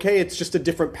be okay. It's just a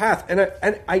different path. And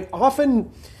I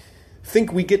often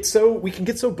think we can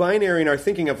get so binary in our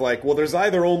thinking of, like, well, there's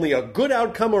either only a good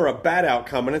outcome or a bad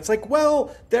outcome. And it's like,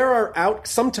 well, there are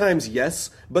sometimes,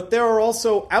 yes, but there are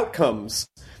also outcomes.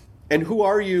 And who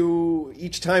are you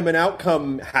each time an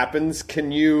outcome happens?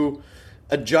 Can you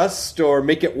adjust or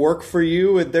make it work for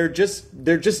you? They're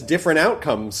just different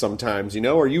outcomes sometimes,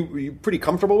 Are you pretty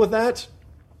comfortable with that?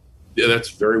 Yeah, that's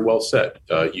very well said.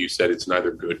 You said it's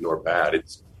neither good nor bad.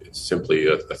 It's simply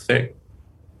a thing.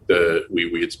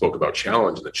 We had spoke about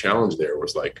challenge, and the challenge there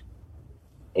was, like,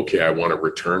 okay, I want to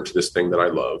return to this thing that I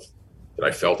love, that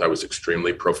I felt I was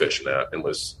extremely proficient at and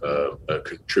was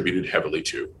contributed heavily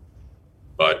to,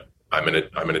 but I'm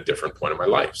in a different point in my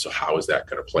life. So how is that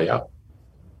going to play out?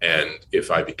 And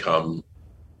if I become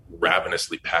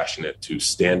ravenously passionate to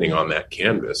standing on that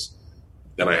canvas,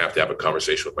 then I have to have a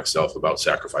conversation with myself about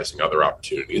sacrificing other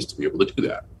opportunities to be able to do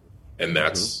that. And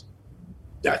that's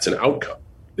an outcome.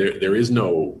 There is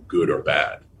no good or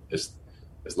bad. As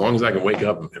long as I can wake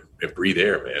up and breathe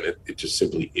air, man, it just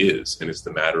simply is. And it's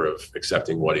the matter of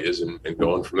accepting what is and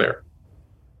going from there.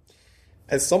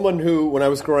 As someone who, when I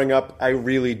was growing up, I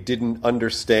really didn't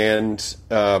understand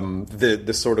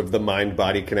the sort of the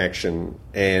mind-body connection.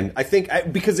 And I think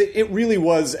because it really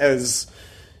was as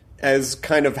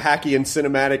kind of hacky and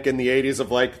cinematic in the 80s of,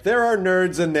 like, there are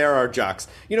nerds and there are jocks.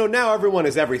 Now everyone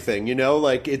is everything,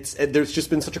 like, there's just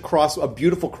been such a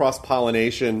beautiful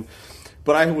cross-pollination.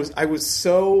 But I was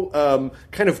so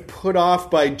kind of put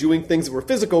off by doing things that were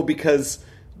physical, because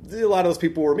a lot of those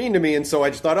people were mean to me, and so I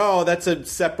just thought, oh, that's a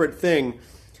separate thing.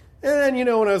 And then,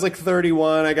 when I was like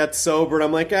 31, I got sober, and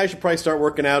I'm like, I should probably start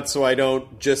working out so I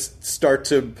don't just start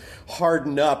to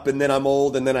harden up, and then I'm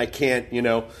old, and then I can't,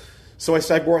 So I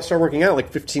started working out like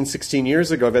 15, 16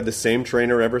 years ago. I've had the same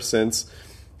trainer ever since.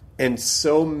 And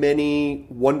so many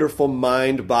wonderful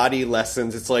mind-body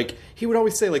lessons. It's like, he would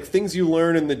always say, like, things you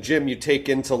learn in the gym you take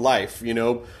into life,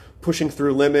 pushing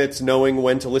through limits, knowing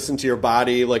when to listen to your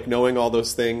body, like, knowing all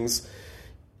those things.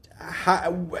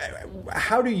 How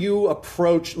do you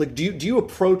approach, like, do you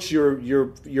approach your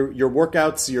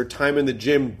workouts, your time in the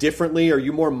gym differently? Are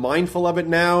you more mindful of it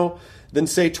now than,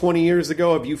 say, 20 years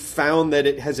ago? Have you found that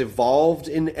it has evolved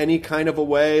in any kind of a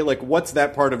way? Like, what's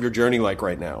that part of your journey like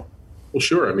right now? Well,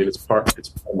 sure. I mean, it's part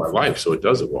of my life, so it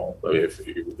does evolve. I mean,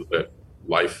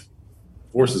 life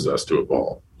forces us to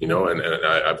evolve, and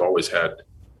I've always had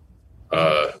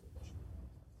a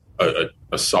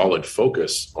solid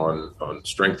focus on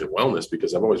strength and wellness,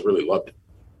 because I've always really loved it.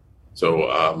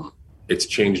 So it's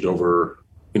changed over,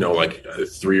 like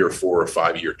 3 or 4 or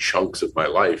 5 year chunks of my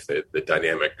life. The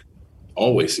dynamic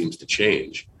always seems to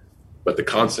change, but the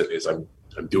constant is I'm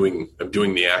doing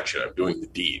the action, I'm doing the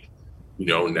deed.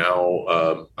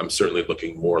 Now I'm certainly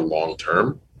looking more long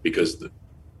term, because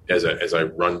as I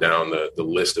run down the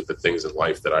list of the things in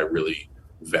life that I really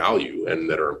value and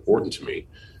that are important to me,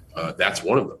 that's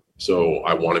one of them. So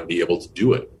I want to be able to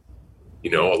do it.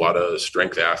 A lot of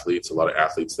strength athletes, a lot of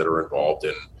athletes that are involved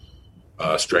in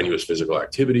strenuous physical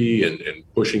activity and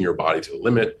pushing your body to the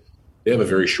limit, they have a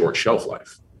very short shelf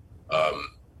life.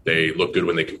 They look good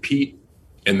when they compete,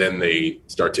 and then they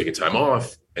start taking time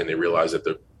off, and they realize that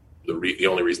the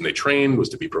only reason they trained was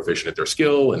to be proficient at their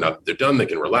skill, and now that they're done, they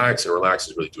can relax, and relax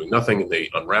is really doing nothing, and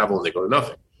they unravel and they go to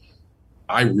nothing.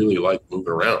 I really like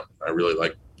moving around. I really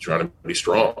like trying to be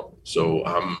strong. So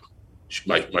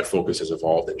my focus has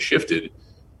evolved and shifted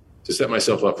to set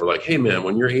myself up for like, hey man,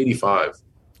 when you're 85,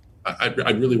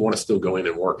 I really want to still go in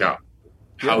and work out.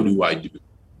 How do I do,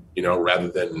 rather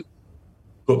than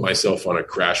put myself on a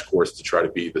crash course to try to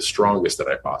be the strongest that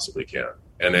I possibly can.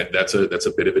 And that's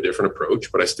a bit of a different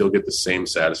approach, but I still get the same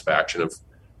satisfaction of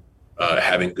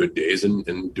having good days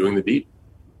and doing the deed.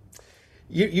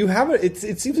 You have it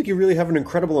seems like you really have an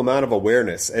incredible amount of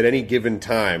awareness at any given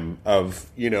time of,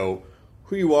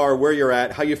 who you are, where you're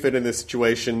at, how you fit in this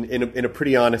situation in a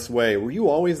pretty honest way. Were you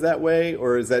always that way,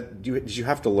 or did you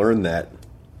have to learn that?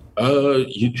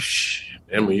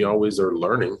 And we always are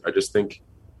learning. I just think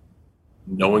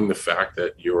knowing the fact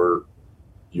that you're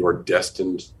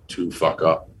destined to fuck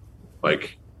up.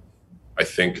 Like, I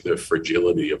think the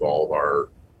fragility of all of our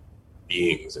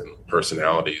beings and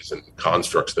personalities and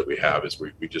constructs that we have is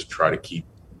we just try to keep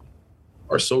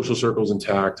our social circles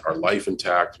intact, our life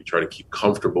intact. We try to keep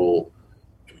comfortable,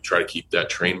 and we try to keep that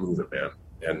train moving, man.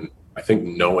 And I think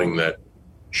knowing that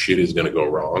shit is going to go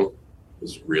wrong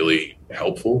is really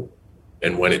helpful.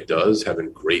 And when it does,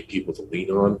 having great people to lean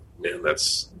on, man,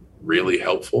 that's really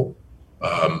helpful.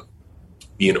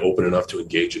 Being open enough to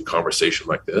engage in conversation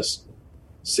like this,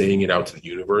 saying it out to the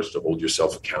universe to hold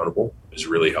yourself accountable is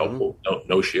really helpful.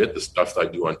 No shit. The stuff that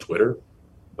I do on Twitter,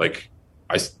 like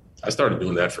I started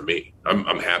doing that for me.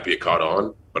 I'm happy it caught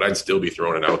on, but I'd still be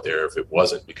throwing it out there if it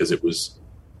wasn't, because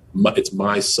it's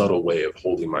my subtle way of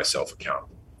holding myself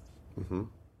accountable. Mm-hmm.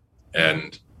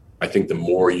 And I think the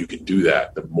more you can do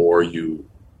that, the more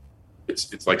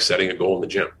it's like setting a goal in the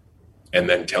gym and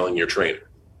then telling your trainer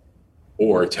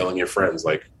or telling your friends,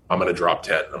 like, I'm going to drop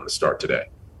 10. I'm going to start today.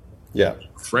 Yeah.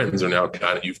 Friends are now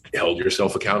you've held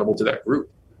yourself accountable to that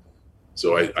group.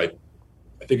 So I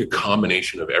think a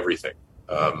combination of everything.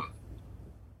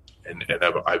 And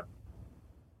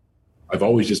I've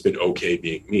always just been okay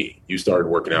being me. You started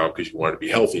working out because you wanted to be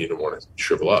healthy and didn't want to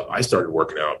shrivel up. I started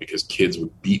working out because kids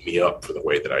would beat me up for the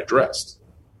way that I dressed.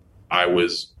 I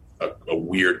was a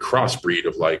weird crossbreed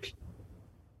of like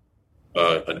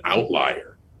an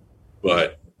outlier,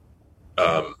 but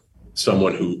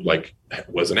someone who like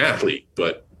was an athlete,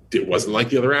 but it wasn't like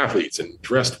the other athletes and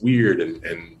dressed weird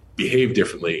and behaved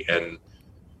differently. And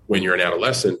when you're an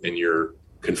adolescent and you're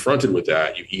confronted with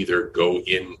that, you either go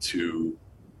into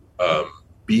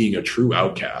being a true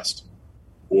outcast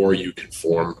or you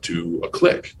conform to a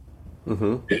clique.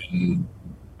 Mm-hmm. And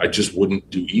I just wouldn't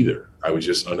do either. I was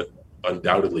just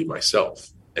undoubtedly myself.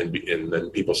 And then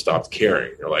people stopped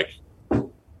caring. They're like,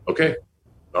 okay,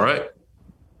 all right.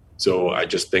 So I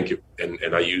just think,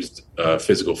 and I used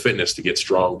physical fitness to get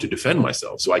strong to defend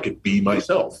myself so I could be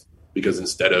myself, because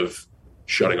instead of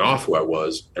shutting off who I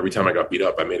was, every time I got beat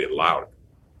up, I made it loud.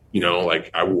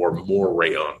 Like I wore more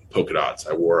rayon polka dots.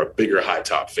 I wore a bigger high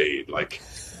top fade. Like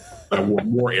I wore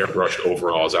more airbrushed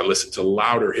overalls. I listened to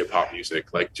louder hip hop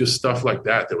music, like just stuff like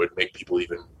that would make people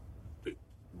even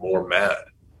more mad.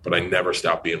 But I never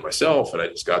stopped being myself. And I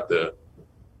just got the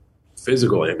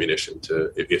physical ammunition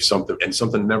to, if something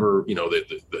never,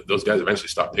 those guys eventually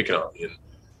stopped picking on me, and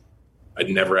I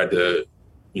never had to,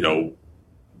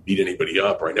 beat anybody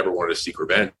up, or I never wanted to seek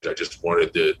revenge. I just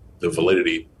wanted the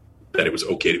validity that it was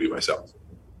okay to be myself.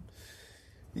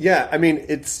 Yeah.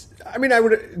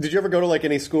 Did you ever go to like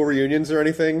any school reunions or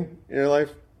anything in your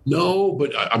life? No,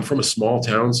 but I'm from a small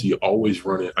town, so you always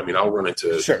run it. I'll run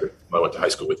into, sure. I went to high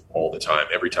school with all the time.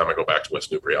 Every time I go back to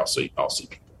West Newbury, I'll see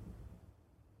people.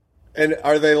 And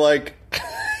are they like,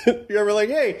 you ever like,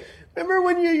 hey, remember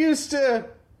when you used to,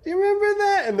 do you remember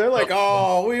that? And they're like,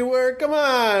 we were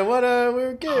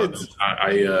kids.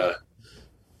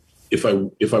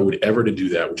 If I would ever to do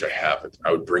that, which I haven't,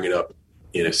 I would bring it up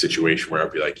in a situation where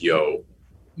I'd be like, yo,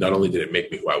 not only did it make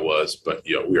me who I was, but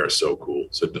yo, we are so cool.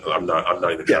 So I'm not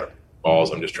even trying to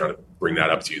balls. I'm just trying to bring that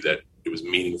up to you, that it was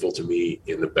meaningful to me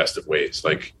in the best of ways.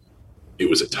 Like, it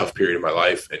was a tough period in my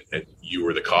life, and you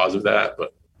were the cause of that,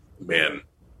 but man,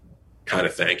 kind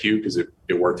of thank you, because it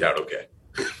worked out okay.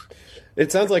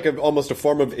 It sounds like almost a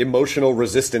form of emotional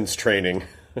resistance training.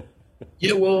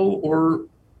 Yeah, well, or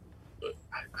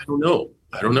I don't know.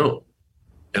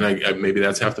 And I maybe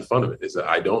that's half the fun of it, is that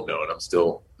I don't know, and I'm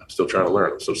still still trying to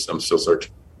learn. I'm still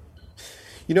searching.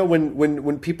 You know,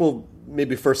 when people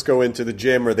maybe first go into the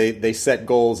gym or they set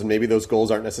goals and maybe those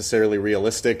goals aren't necessarily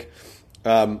realistic.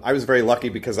 I was very lucky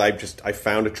because I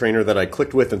found a trainer that I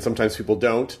clicked with, and sometimes people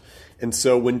don't. And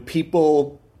so when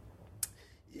people,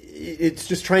 it's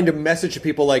just trying to message to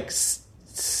people like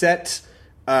set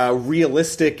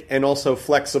realistic and also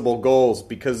flexible goals,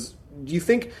 because do you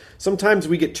think sometimes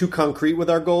we get too concrete with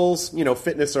our goals, you know,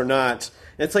 fitness or not?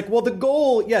 And it's like, well, the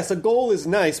goal, yes, a goal is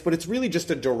nice, but it's really just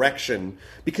a direction,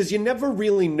 because you never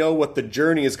really know what the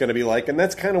journey is going to be like, and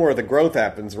that's kind of where the growth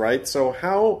happens, right? So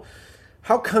how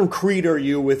concrete are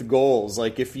you with goals?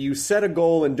 Like, if you set a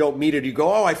goal and don't meet it, you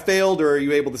go, oh, I failed, or are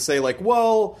you able to say like,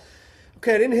 well,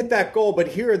 okay, I didn't hit that goal, but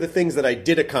here are the things that I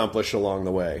did accomplish along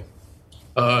the way?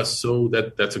 So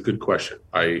that's a good question.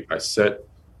 I set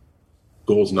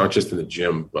goals not just in the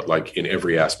gym, but like in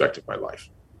every aspect of my life.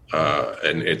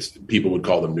 And people would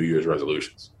call them New Year's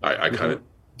resolutions. I kind of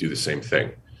do the same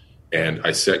thing. And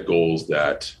I set goals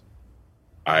that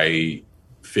I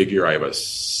figure I have a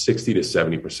 60 to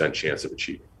 70% chance of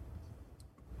achieving.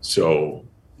 So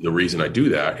the reason I do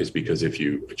that is because if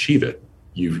you achieve it,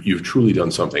 you've truly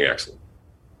done something excellent.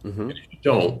 And if you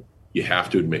don't, you have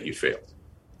to admit you failed.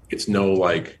 It's no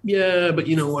like, yeah, but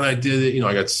you know what, I did it. You know,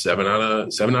 I got 7 out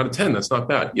of 10. That's not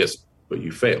bad. Yes, but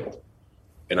you failed.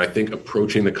 And I think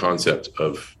approaching the concept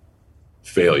of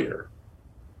failure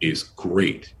is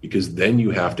great, because then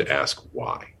you have to ask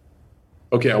why.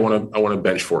 Okay, I want to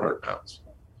bench 400 pounds.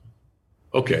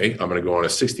 Okay, I'm going to go on a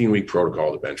 16-week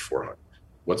protocol to bench 400.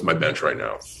 What's my bench right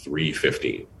now?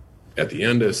 315. At the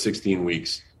end of 16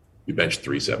 weeks, you bench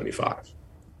 375.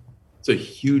 It's a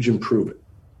huge improvement,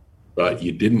 but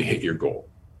you didn't hit your goal.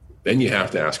 Then you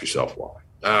have to ask yourself why.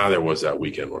 There was that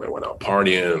weekend when I went out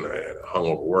partying, I had a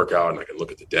hungover workout, and I can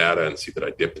look at the data and see that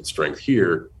I dipped in strength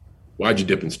here. Why'd you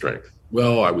dip in strength?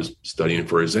 Well, I was studying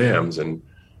for exams and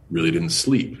really didn't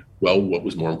sleep. Well, what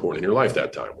was more important in your life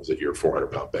that time? Was it your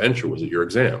 400-pound bench, or was it your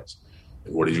exams?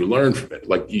 And what did you learn from it?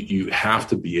 Like, you have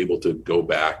to be able to go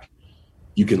back.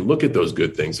 You can look at those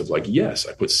good things of like, yes,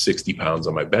 I put 60 pounds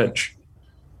on my bench.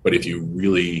 But if you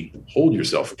really hold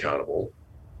yourself accountable,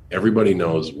 everybody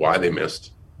knows why they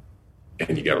missed.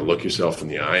 And you got to look yourself in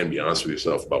the eye and be honest with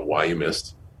yourself about why you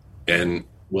missed. And,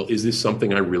 well, is this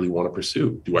something I really want to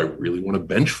pursue? Do I really want to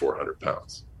bench 400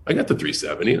 pounds? I got to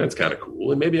 370, and that's kind of cool.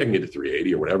 And maybe I can get to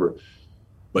 380 or whatever.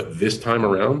 But this time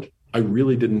around, I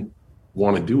really didn't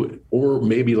want to do it. Or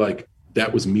maybe like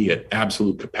that was me at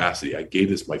absolute capacity. I gave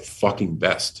this my fucking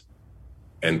best,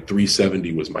 and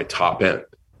 370 was my top end.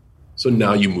 So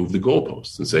now you move the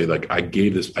goalposts and say, like, I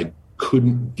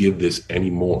couldn't give this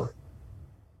anymore.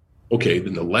 Okay,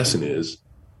 then the lesson is,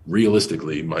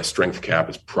 realistically, my strength cap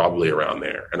is probably around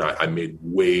there. And I made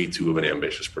way too of an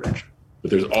ambitious prediction.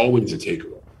 But there's always a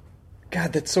takeaway.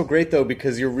 God, that's so great, though,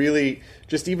 because you're really,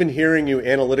 just even hearing you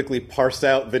analytically parse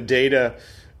out the data,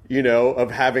 you know,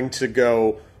 of having to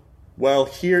go, well,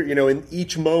 here, you know, in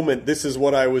each moment, this is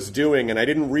what I was doing. And I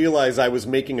didn't realize I was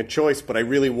making a choice, but I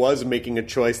really was making a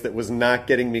choice that was not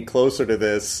getting me closer to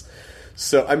this.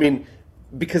 So, I mean,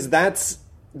 because that's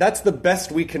the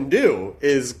best we can do,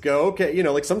 is go, okay, you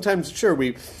know, like sometimes, sure,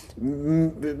 we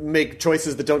make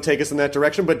choices that don't take us in that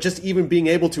direction, but just even being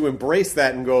able to embrace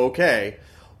that and go, okay,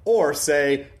 or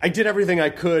say, I did everything I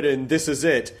could and this is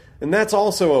it. And that's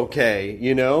also okay,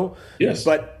 you know? Yes.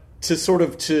 But to sort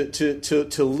of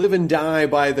to live and die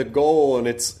by the goal, and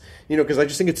it's, you know, because I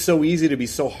just think it's so easy to be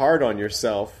so hard on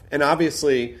yourself. And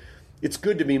obviously it's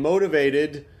good to be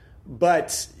motivated,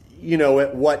 but you know,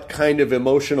 at what kind of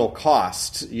emotional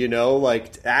cost, you know,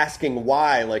 like asking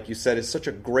why, like you said, is such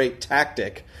a great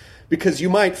tactic, because you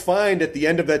might find at the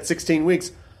end of that 16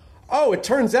 weeks, oh, it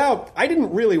turns out I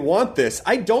didn't really want this.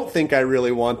 I don't think I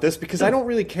really want this because I don't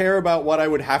really care about what I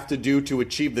would have to do to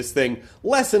achieve this thing.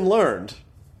 Lesson learned.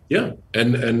 Yeah.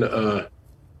 And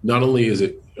not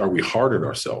only are we hard on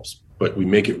ourselves, but we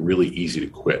make it really easy to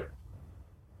quit.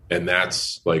 And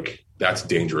that's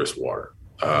dangerous water.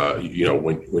 You know,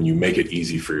 when you make it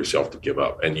easy for yourself to give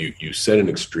up and you set an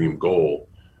extreme goal,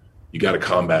 you got to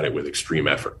combat it with extreme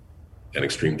effort and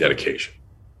extreme dedication.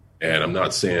 And I'm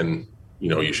not saying, you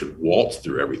know, you should waltz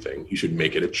through everything. You should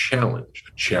make it a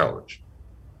challenge.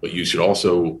 But you should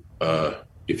also,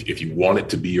 if you want it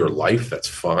to be your life, that's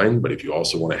fine. But if you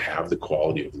also want to have the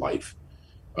quality of life,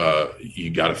 you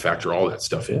got to factor all that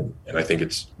stuff in. And I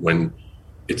think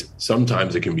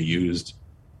sometimes it can be used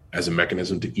as a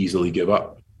mechanism to easily give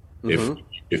up. Mm-hmm.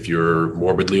 If you're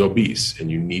morbidly obese and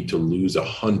you need to lose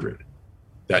 100,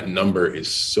 that number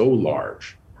is so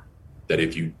large that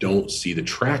if you don't see the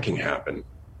tracking happen,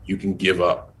 you can give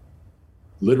up.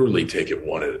 Literally take it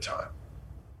one at a time.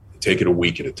 take it a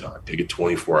week at a time, take it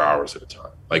 24 hours at a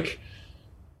time. Like,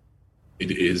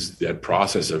 it is that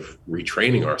process of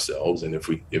retraining ourselves. And if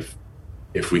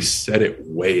we set it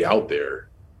way out there,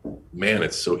 man,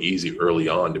 it's so easy early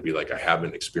on to be like, I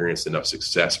haven't experienced enough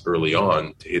success early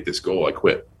on to hit this goal. I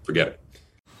quit, forget it.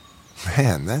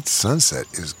 Man, that sunset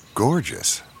is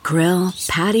gorgeous. Grill,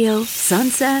 patio,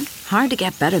 sunset. Hard to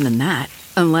get better than that.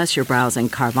 Unless you're browsing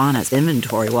Carvana's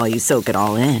inventory while you soak it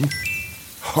all in.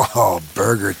 Oh,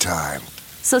 burger time.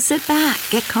 So sit back,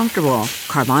 get comfortable.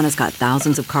 Carvana's got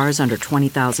thousands of cars under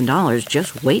 $20,000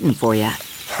 just waiting for you.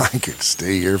 I could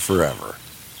stay here forever.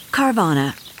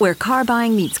 Carvana, where car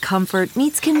buying meets comfort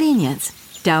meets convenience.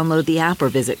 Download the app or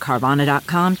visit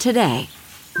Carvana.com today.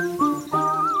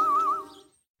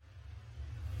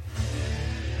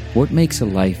 What makes a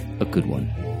life a good one?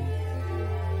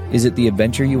 Is it the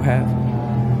adventure you have?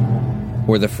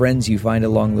 Or the friends you find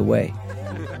along the way?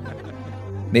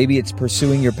 Maybe it's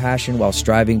pursuing your passion while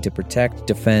striving to protect,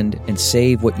 defend, and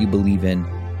save what you believe in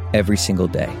every single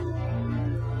day.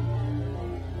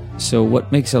 So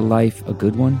what makes a life a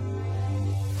good one?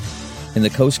 In the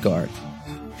Coast Guard,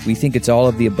 we think it's all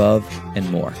of the above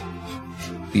and more.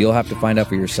 But you'll have to find out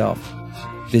for yourself.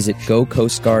 Visit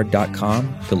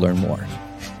gocoastguard.com to learn more.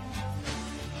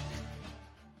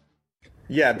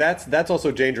 Yeah, that's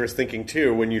also dangerous thinking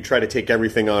too when you try to take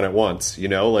everything on at once, you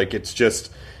know? Like it's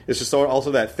just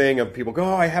also that thing of people go,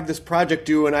 "Oh, I have this project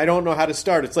due and I don't know how to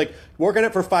start." It's like, work on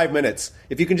it for 5 minutes.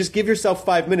 If you can just give yourself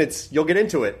 5 minutes, you'll get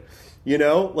into it. You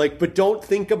know? Like, but don't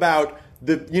think about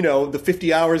the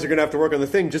 50 hours you're going to have to work on the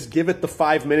thing. Just give it the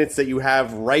 5 minutes that you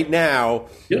have right now,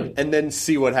 and then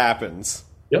see what happens.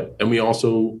 Yep. And we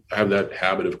also have that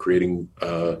habit of creating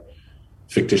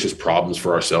fictitious problems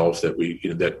for ourselves that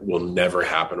that will never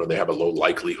happen, or they have a low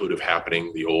likelihood of happening.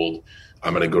 The old,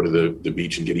 I'm going to go to the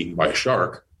beach and get eaten by a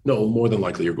shark. No, more than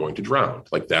likely you're going to drown.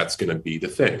 Like, that's going to be the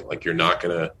thing. Like, you're not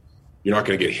going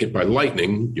to get hit by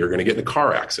lightning. You're going to get in a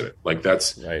car accident. Like,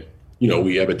 that's right.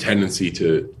 We have a tendency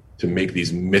to make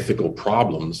these mythical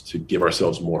problems to give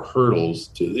ourselves more hurdles.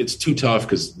 It's too tough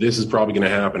because this is probably going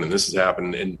to happen and this has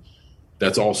happened, and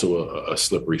that's also a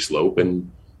slippery slope.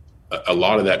 And a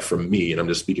lot of that from me, and I'm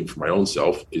just speaking for my own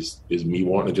self, is me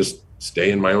wanting to just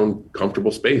stay in my own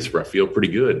comfortable space where I feel pretty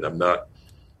good. And I'm not,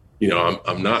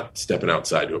 I'm not stepping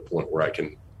outside to a point where I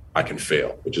can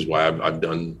fail, which is why I've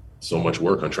done so much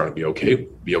work on trying to be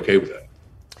okay with that.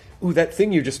 Ooh, that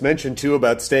thing you just mentioned too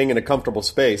about staying in a comfortable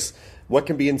space. What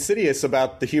can be insidious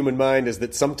about the human mind is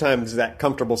that sometimes that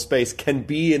comfortable space can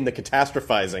be in the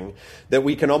catastrophizing, that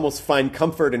we can almost find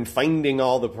comfort in finding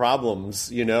all the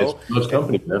problems, It's loves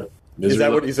company, man. Is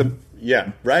that what he's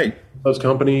yeah, right. Loves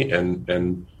company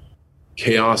and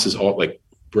chaos is all like,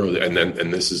 bro, and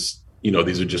this is,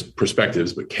 these are just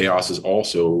perspectives, but chaos is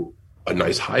also a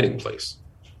nice hiding place.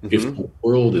 Mm-hmm. If the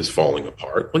world is falling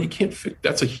apart, well, you can't fix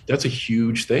that's a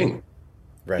huge thing.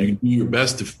 Right. You do your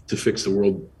best to fix the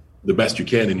world the best you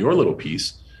can in your little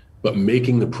piece, but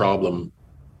making the problem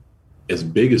as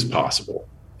big as possible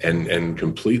and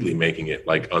completely making it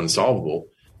like unsolvable,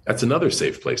 that's another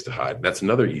safe place to hide. That's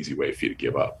another easy way for you to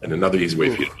give up, and another easy way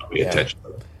for you to not pay attention to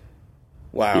it.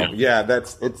 Wow. Yeah,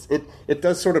 it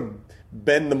does sort of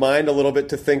bend the mind a little bit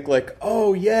to think like,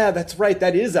 oh yeah, that's right.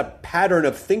 That is a pattern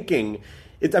of thinking.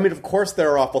 Of course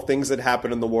there are awful things that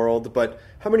happen in the world, but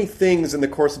how many things in the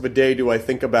course of a day do I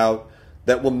think about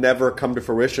that will never come to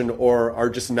fruition or are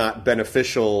just not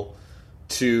beneficial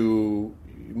to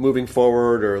moving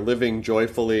forward or living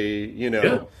joyfully,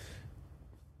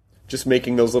 just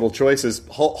making those little choices.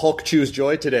 Hulk choose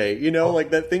joy today,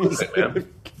 like that thing is...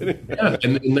 Yeah,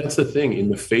 and that's the thing. In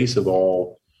the face of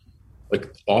all,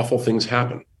 like, awful things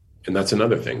happen. And that's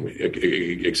another thing,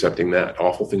 accepting that.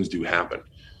 Awful things do happen.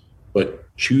 But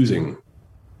choosing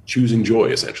joy,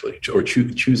 essentially, or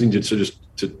choosing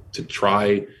to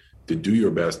try to do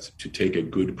your best to take a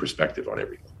good perspective on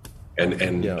everything.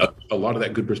 And a lot of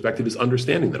that good perspective is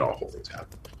understanding that awful things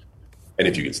happen. And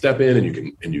if you can step in and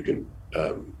you can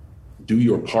do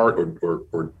your part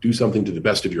or do something to the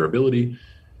best of your ability,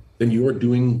 then you are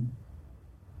doing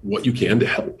what you can to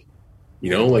help.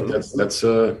 That's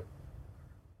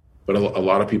but a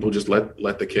lot of people just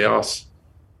let the chaos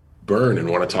burn and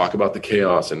want to talk about the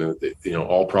chaos, and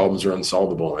all problems are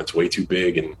unsolvable and it's way too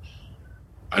big. And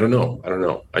I don't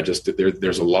know. I just,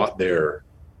 there's a lot there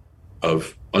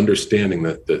of understanding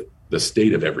the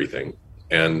state of everything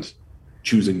and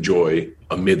choosing joy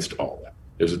amidst all that.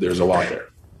 There's a lot there.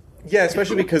 Yeah,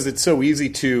 especially because it's so easy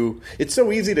to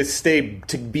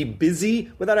be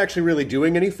busy without actually really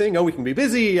doing anything. Oh, we can be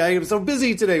busy. I am so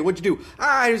busy today. What'd you do?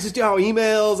 I was just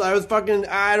emails. I was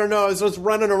I don't know. I was just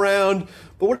running around.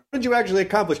 But what did you actually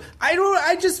accomplish?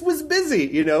 I just was busy.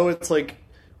 It's like,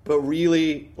 but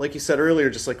really, like you said earlier,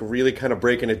 just like really kind of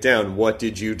breaking it down. What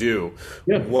did you do?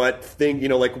 Yeah. What thing,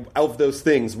 like out of those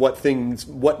things,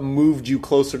 what moved you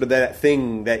closer to that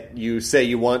thing that you say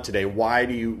you want today? Why,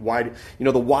 the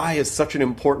why is such an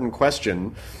important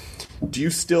question. Do you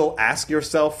still ask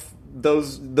yourself the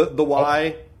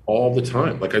why? All the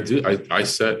time. Like I do, I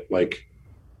set like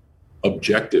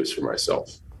objectives for myself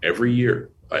every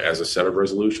year as a set of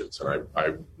resolutions, and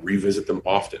I revisit them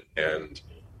often, and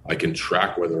I can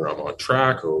track whether I'm on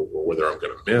track or whether I'm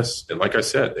going to miss. And like I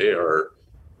said, they are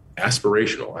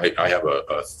aspirational. I have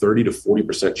a 30 to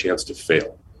 40% chance to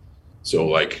fail. So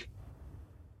like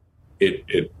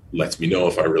it lets me know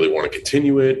if I really want to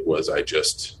continue it. Was I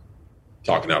just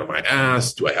talking out of my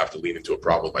ass? Do I have to lean into a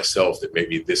problem myself that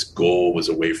maybe this goal was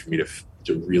a way for me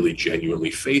to really genuinely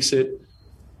face it?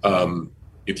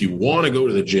 If you want to go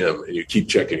to the gym and you keep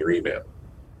checking your email,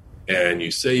 and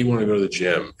you say you want to go to the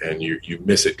gym and you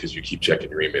miss it because you keep checking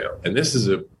your email. And this is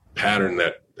a pattern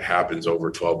that happens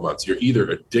over 12 months. You're either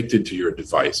addicted to your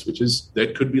device,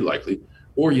 that could be likely,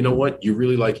 or you know what? You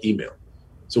really like email.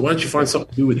 So why don't you find something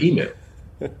to do with email?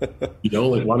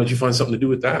 Why don't you find something to do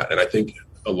with that? And I think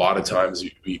a lot of times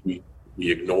we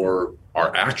ignore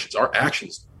our actions. Our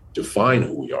actions define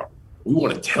who we are. We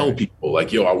want to tell people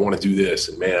like, yo, I want to do this.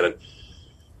 And man,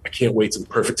 I can't wait till the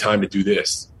perfect time to do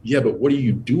this. Yeah, but what are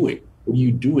you doing? What are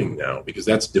you doing now? Because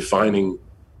that's defining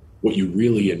what you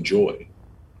really enjoy.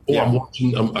 Oh, yeah.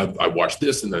 I watch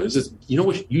this and then it's just,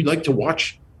 what? You like to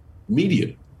watch media.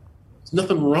 There's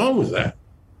nothing wrong with that.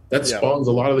 That spawns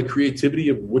a lot of the creativity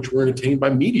of which we're entertained by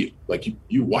media. Like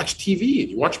you watch TV and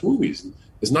you watch movies. And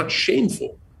it's not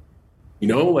shameful.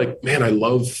 Man, I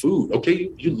love food.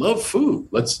 Okay, you love food.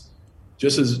 Let's,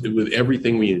 just as with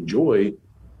everything we enjoy,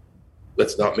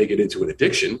 let's not make it into an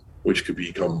addiction, which could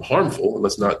become harmful. And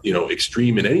let's not,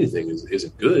 extreme in anything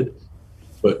isn't good.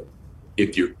 But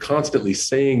if you're constantly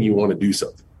saying you want to do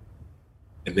something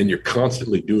and then you're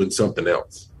constantly doing something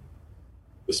else,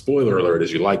 the spoiler alert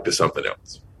is you like the something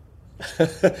else.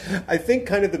 I think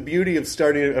kind of the beauty of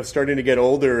starting to get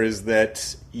older is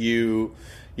that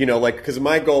because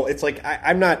my goal, it's like,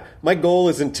 my goal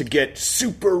isn't to get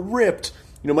super ripped.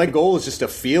 My goal is just to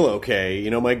feel okay.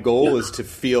 My goal is to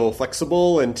feel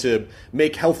flexible and to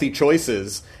make healthy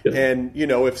choices. Yeah. And,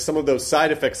 if some of those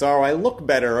side effects are, I look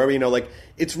better, or,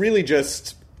 it's really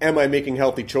just, am I making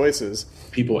healthy choices?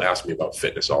 People ask me about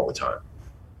fitness all the time.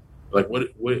 Like,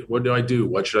 what do I do?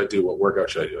 What should I do? What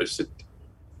workout should I do? I just said,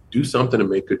 do something and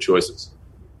make good choices.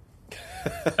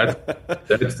 That's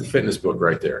the fitness book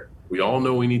right there. We all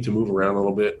know we need to move around a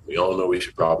little bit. We all know we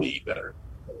should probably eat better.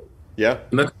 Yeah.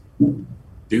 And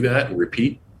do that and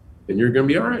repeat, and you're going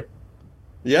to be all right.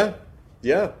 Yeah.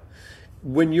 Yeah.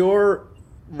 When you're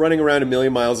running around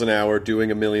 1,000,000 miles an hour,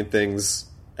 doing a million things,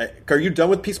 are you done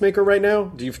with Peacemaker right now?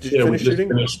 Did you finish shooting?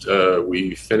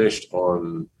 We finished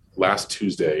on last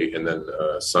Tuesday, and then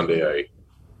Sunday I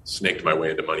snaked my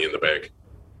way into Money in the Bank.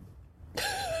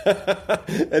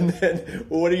 And then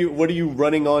what are you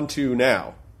running on to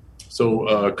now?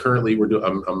 So currently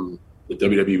the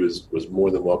WWE was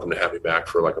more than welcome to have me back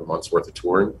for like a month's worth of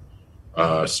touring.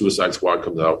 Suicide Squad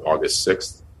comes out August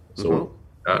 6th. So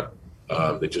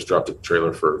they just dropped a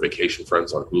trailer for Vacation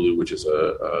Friends on Hulu, which is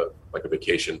a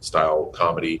vacation style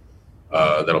comedy.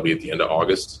 That'll be at the end of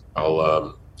August.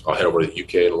 I'll head over to the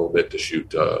UK in a little bit to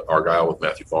shoot Argyle with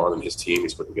Matthew Vaughn and his team.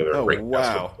 He's put together a great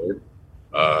cast.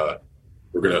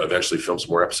 We're going to eventually film some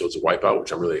more episodes of Wipeout,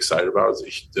 which I'm really excited about.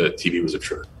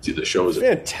 The show is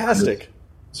fantastic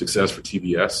success for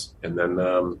TBS. And then,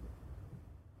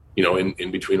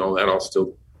 in between all that, I'll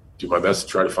still do my best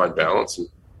to try to find balance.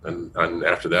 And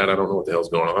after that, I don't know what the hell's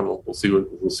going on. We'll see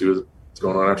what's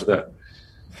going on after that.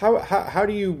 How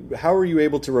are you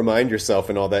able to remind yourself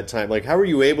in all that time? Like, how are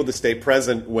you able to stay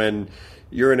present when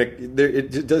you're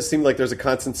it does seem like there's a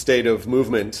constant state of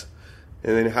movement.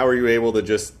 And then how are you able to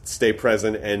just stay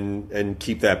present and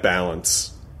keep that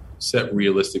balance? Set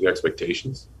realistic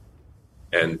expectations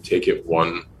and take it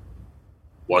one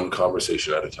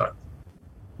conversation at a time.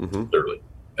 Mm-hmm. Literally.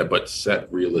 But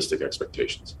set realistic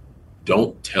expectations.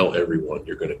 Don't tell everyone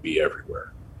you're going to be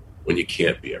everywhere when you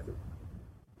can't be everywhere.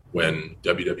 When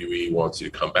WWE wants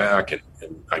you to come back, and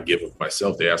I give of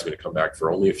myself, they asked me to come back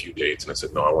for only a few dates, and I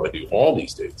said, no, I want to do all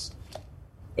these dates.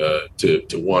 To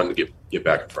one, to get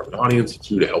back in front of an audience,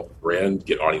 two, to help the brand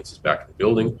get audiences back in the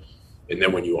building, And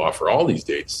then when you offer all these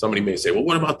dates, somebody may say, well,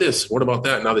 what about this? What about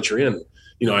that? Now that you're in,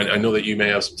 I know that you may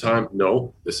have some time.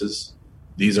 No,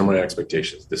 these are my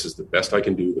expectations. This is the best I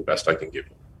can do, the best I can give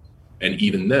you. And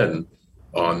even then,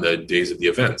 on the days of the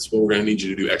events, well, we're going to need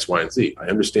you to do X, Y, and Z. I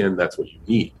understand that's what you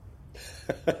need.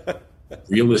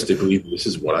 Realistically, this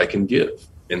is what I can give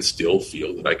and still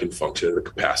feel that I can function at a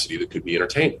capacity that could be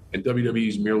entertaining. And WWE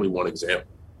is merely one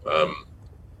example.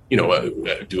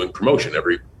 Doing promotion,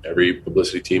 every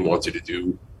publicity team wants you to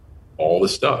do all the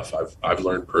stuff. I've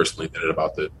learned personally that at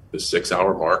about the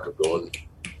 6-hour mark of going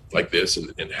like this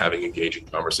and having engaging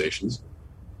conversations,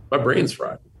 my brain's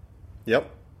fried. Yep.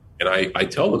 And I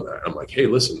tell them that. I'm like, hey,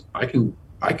 listen, I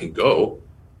can go,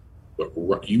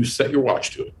 but you set your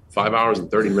watch to it. 5 hours and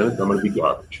 30 minutes, I'm going to be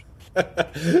garbage.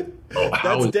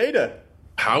 That's data.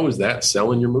 How is that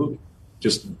selling your movie?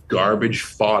 Just garbage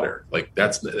fodder. Like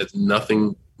that's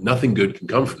nothing good can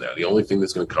come from that. The only thing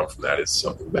that's going to come from that is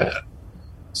something bad.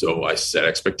 So I set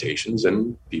expectations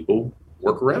and people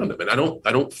work around them. And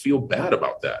I don't feel bad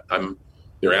about that.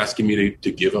 They're asking me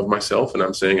to give of myself, and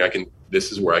I'm saying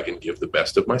this is where I can give the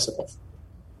best of myself.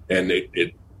 And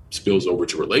it spills over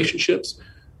to relationships.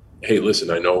 Hey, listen,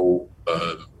 I know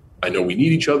we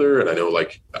need each other, and I know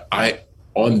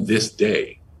on this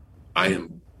day, I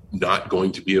am not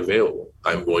going to be available.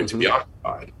 I'm going to be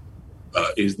occupied.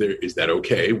 Is that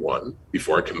okay? One,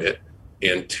 before I commit,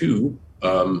 and two,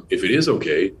 if it is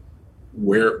okay,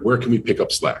 where can we pick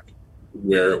up slack?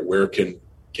 Where can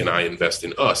I invest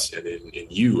in us and in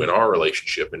you and our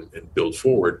relationship and build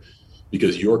forward?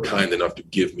 Because you're kind enough to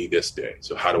give me this day.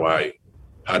 So how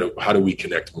do we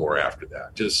connect more after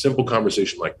that? Just a simple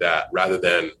conversation like that, rather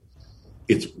than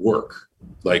it's work.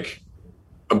 Like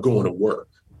I'm going to work.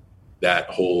 That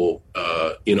whole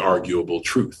inarguable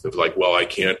truth of like, well, I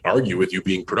can't argue with you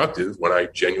being productive when I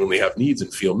genuinely have needs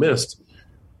and feel missed.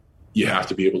 You have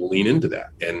to be able to lean into that.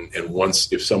 And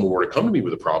if someone were to come to me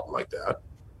with a problem like that,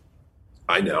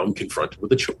 I now am confronted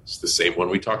with a choice. The same one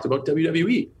we talked about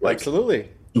WWE. Like, absolutely.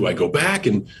 Do I go back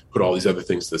and put all these other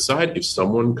things to the side? If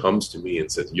someone comes to me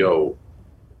and says, yo,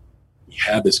 we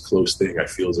had this close thing, I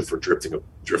feel as if we're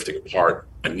drifting apart.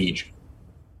 I need you.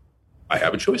 I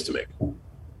have a choice to make.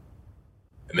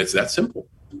 And it's that simple.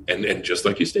 And just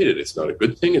like you stated, it's not a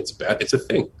good thing. It's bad. It's a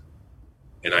thing.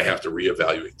 And I have to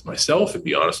reevaluate myself and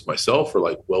be honest with myself, or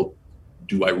like, well,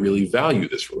 do I really value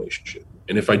this relationship?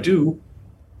 And if I do,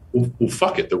 well,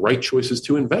 fuck it. The right choice is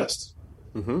to invest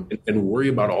and worry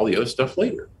about all the other stuff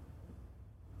later.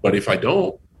 But if I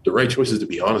don't, the right choice is to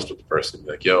be honest with the person and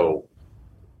be like, yo,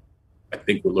 I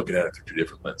think we're looking at it through two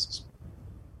different lenses.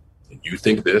 And you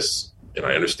think this, and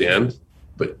I understand,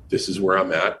 but this is where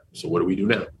I'm at. So what do we do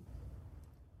now?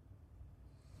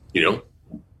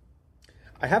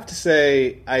 I have to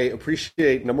say, I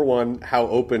appreciate, number one, how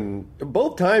open,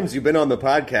 both times you've been on the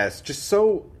podcast, just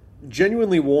so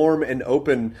genuinely warm and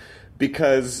open,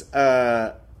 because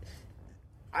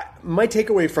my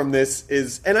takeaway from this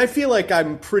is, and I feel like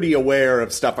I'm pretty aware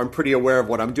of stuff. I'm pretty aware of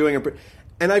what I'm doing.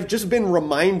 And I've just been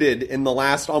reminded in the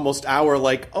last almost hour,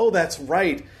 like, oh, that's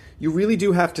right. You really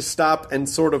do have to stop and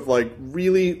sort of like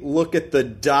really look at the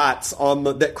dots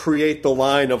that create the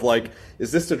line of like,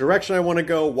 is this the direction I want to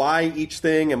go? Why each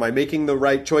thing? Am I making the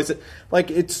right choice? Like,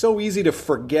 it's so easy to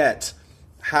forget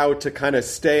how to kind of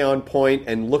stay on point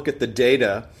and look at the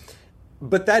data.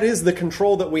 But that is the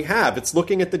control that we have. It's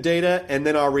looking at the data and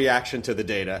then our reaction to the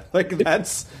data. Like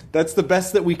that's the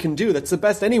best that we can do. That's the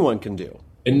best anyone can do.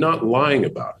 And not lying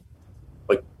about it.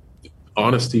 Like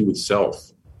honesty with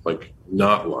self. Like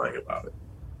not lying about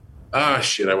it.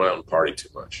 Shit, I went out and partied too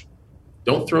much.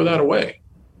 Don't throw that away.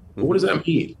 What does that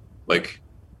mean? Like,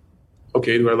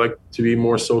 okay, do I like to be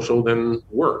more social than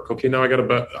work? Okay, now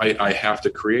I have to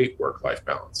create work-life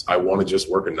balance. I want to just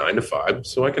work a 9 to 5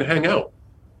 so I can hang out.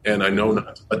 And I know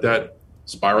not to let that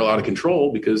spiral out of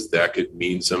control, because that could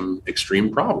mean some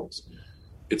extreme problems.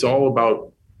 It's all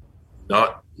about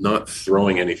not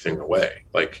throwing anything away.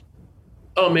 Like,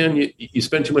 oh man, you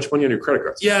spent too much money on your credit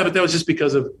cards. Yeah, but that was just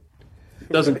because of, it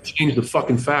doesn't change the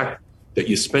fucking fact that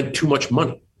you spent too much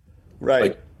money. Right.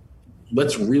 Like,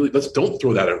 let's don't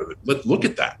throw that out of it. Let's look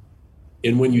at that.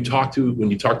 And when you talk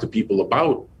to people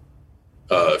about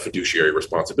fiduciary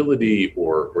responsibility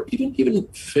or even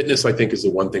fitness, I think is the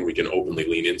one thing we can openly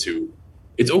lean into.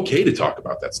 It's okay to talk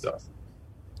about that stuff.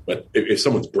 But if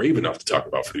someone's brave enough to talk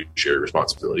about fiduciary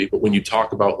responsibility, but when you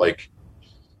talk about like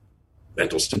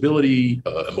mental stability,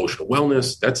 emotional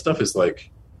wellness, that stuff is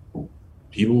like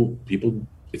people,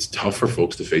 it's tough for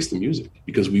folks to face the music,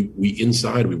 because we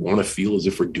inside, we want to feel as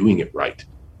if we're doing it right.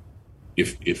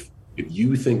 If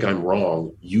you think I'm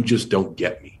wrong, you just don't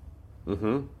get me.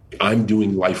 I'm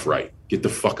doing life right. get the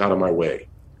fuck out of my way.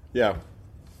 Yeah.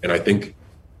 And I think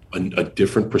a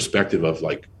different perspective of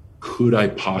like, could I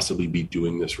possibly be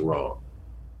doing this wrong,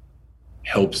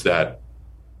 helps that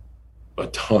a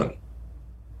ton.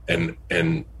 And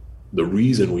the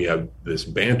reason we have this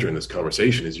banter in this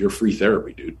conversation is you're free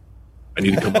therapy, dude. I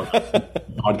need to come on the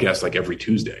podcast like every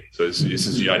Tuesday. So this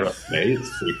is I don't have to pay. It's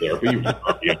free therapy.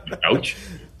 You're on the couch.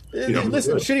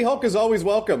 Listen, Shitty Hulk is always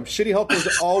welcome. Shitty Hulk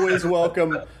is always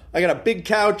welcome. I got a big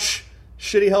couch.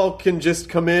 Shitty Hulk can just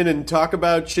come in and talk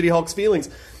about Shitty Hulk's feelings.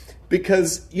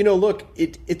 Because, look,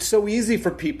 it's so easy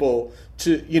for people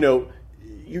to,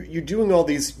 you're doing all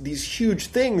these huge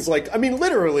things. Like, I mean,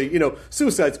 literally,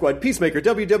 Suicide Squad, Peacemaker,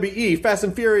 WWE, Fast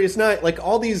and Furious 9, like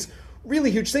all these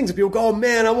really huge things. And people go, oh,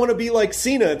 man, I want to be like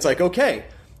Cena. It's like, okay,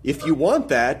 if you want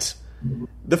that,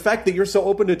 the fact that you're so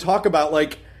open to talk about,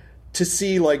 like, to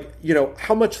see, like,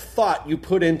 how much thought you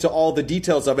put into all the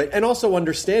details of it, and also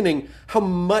understanding how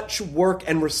much work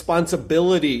and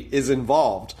responsibility is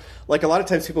involved. Like, a lot of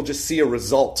times people just see a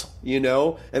result, and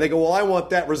they go, well, I want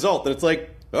that result. And it's like,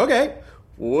 okay,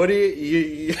 what do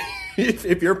you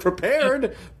if you're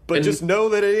prepared, but just know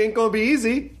that it ain't going to be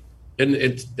easy. And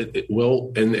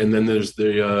and then there's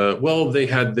the, they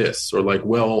had this, or like,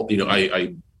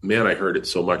 I heard it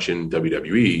so much in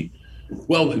WWE.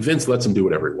 Well, Vince lets him do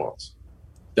whatever he wants.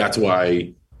 That's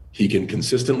why he can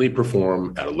consistently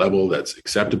perform at a level that's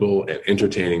acceptable and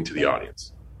entertaining to the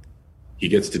audience. He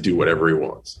gets to do whatever he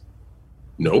wants.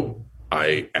 Nope.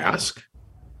 I ask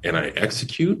and I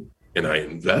execute and I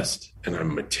invest and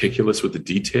I'm meticulous with the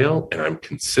detail and I'm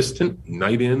consistent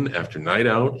night in after night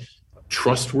out. I'm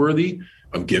trustworthy.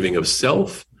 I'm giving of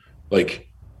self. But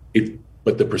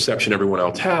the perception everyone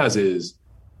else has is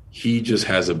he just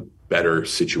has a better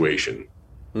situation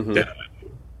than I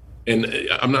do. And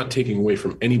I'm not taking away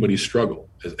from anybody's struggle.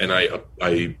 And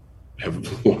I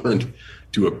have learned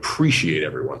to appreciate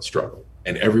everyone's struggle.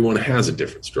 And everyone has a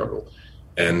different struggle.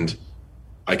 And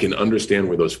I can understand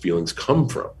where those feelings come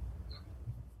from.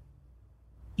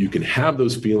 You can have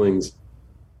those feelings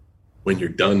when you're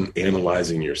done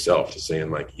analyzing yourself, to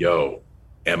saying like, yo,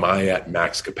 am I at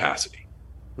max capacity?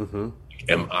 Mm-hmm.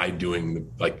 Am I doing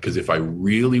because if I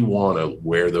really want to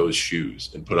wear those shoes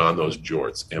and put on those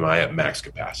jorts, am I at max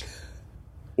capacity?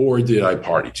 Or did I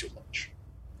party too much?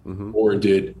 Mm-hmm. Or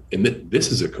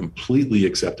this is a completely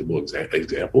acceptable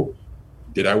example.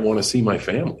 Did I want to see my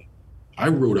family? I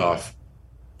wrote off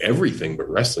everything but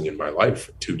wrestling in my life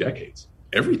for 2 decades.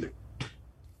 Everything.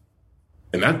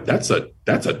 And that's a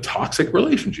toxic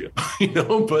relationship,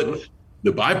 but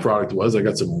the byproduct was I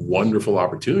got some wonderful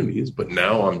opportunities, but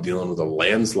now I'm dealing with a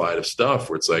landslide of stuff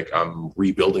where it's like I'm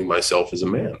rebuilding myself as a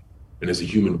man and as a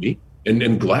human being,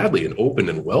 and gladly and open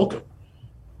and welcome.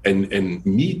 And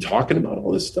me talking about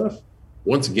all this stuff,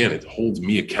 once again, it holds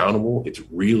me accountable. It's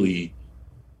really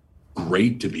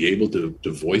great to be able to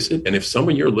voice it. And if some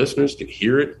of your listeners can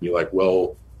hear it, and you're like,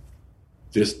 well,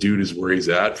 this dude is where he's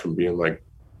at from being like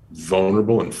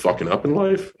vulnerable and fucking up in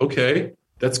life. Okay,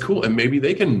 that's cool. And maybe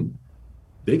they can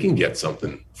get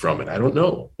something from it. I don't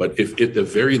know. But if at the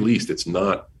very least, it's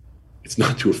not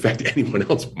to affect anyone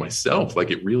else but myself.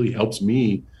 Like, it really helps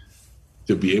me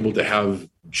to be able to have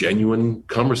genuine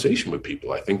conversation with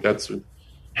people. I think that's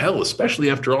hell, especially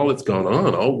after all that's gone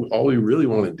on. All we really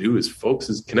want to do is folks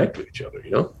is connect with each other,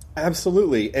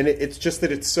 Absolutely. And it's just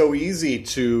that it's so easy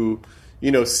to,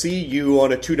 see you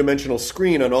on a 2-dimensional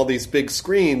screen on all these big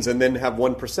screens and then have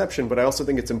one perception. But I also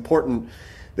think it's important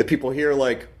that people hear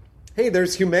like, hey,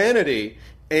 there's humanity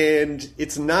and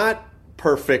it's not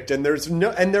perfect, and there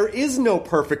is no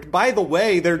perfect. By the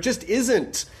way, there just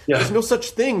isn't. Yeah. There's no such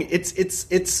thing. It's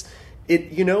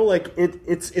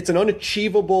an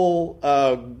unachievable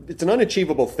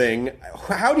thing.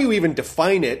 How do you even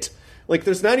define it? Like,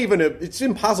 there's not even it's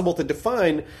impossible to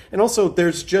define. And also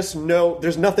there's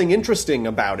nothing interesting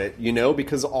about it,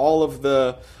 because all of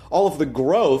the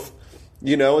growth,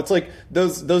 it's like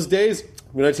those days.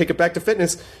 I'm going to take it back to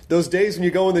fitness. Those days when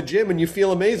you go in the gym and you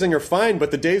feel amazing are fine,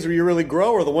 but the days where you really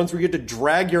grow are the ones where you get to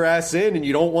drag your ass in and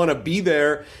you don't want to be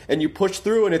there and you push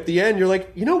through, and at the end you're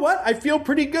like, you know what? I feel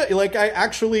pretty good. Like, I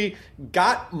actually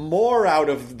got more out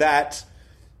of that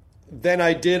than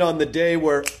I did on the day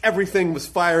where everything was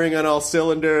firing on all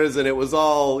cylinders and it was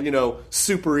all,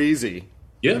 super easy.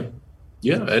 Yeah.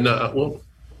 Yeah. And, I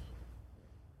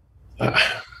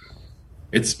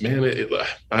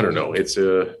don't know. It's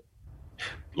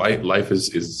life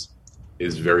is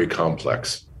very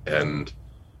complex, and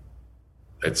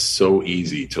it's so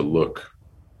easy to look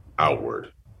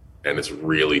outward, and it's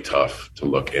really tough to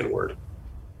look inward.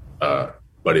 But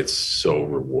it's so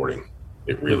rewarding.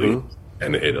 It really,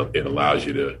 and it allows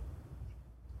you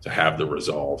to have the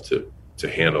resolve to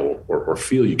handle or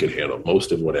feel you can handle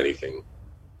most of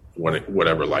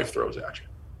whatever life throws at you.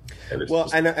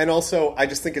 And also, I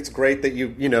just think it's great that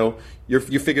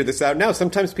you figured this out now.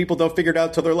 Sometimes people don't figure it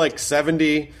out till they're like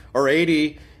 70 or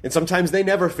 80, and sometimes they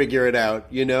never figure it out,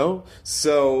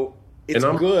 So it's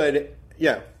good.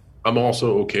 Yeah. I'm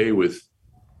also okay with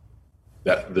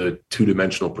that, the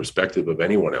two-dimensional perspective of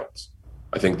anyone else.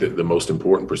 I think that the most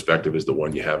important perspective is the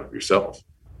one you have of yourself.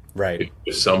 Right.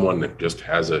 If someone that just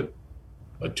has a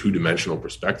two-dimensional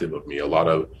perspective of me,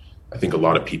 I think a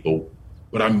lot of people,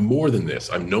 but I'm more than this.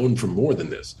 I'm known for more than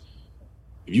this.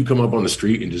 If you come up on the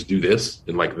street and just do this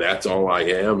and like that's all I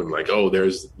am, and like, oh,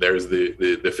 there's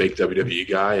the fake WWE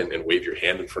guy, and wave your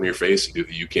hand in front of your face and do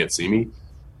the you can't see me,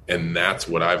 and that's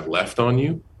what I've left on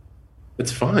you,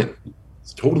 it's fine.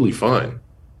 It's totally fine.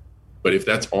 But if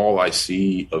that's all I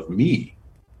see of me,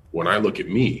 when I look at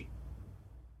me,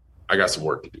 I got some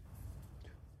work to do.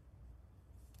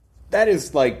 That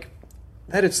is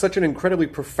such an incredibly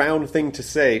profound thing to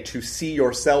say, to see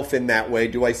yourself in that way.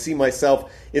 Do I see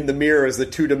myself in the mirror as the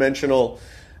two-dimensional?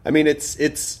 I mean, that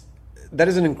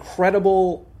is an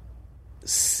incredible,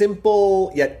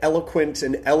 simple, yet eloquent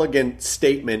and elegant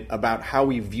statement about how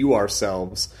we view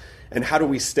ourselves and how do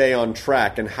we stay on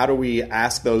track and how do we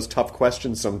ask those tough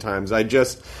questions sometimes. I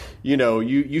just,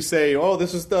 you say, oh,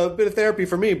 this is a bit of therapy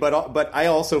for me, but I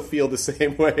also feel the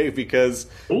same way because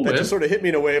just sort of hit me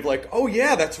in a way of like, oh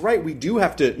yeah, that's right. We do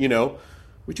have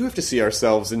to, see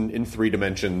ourselves in three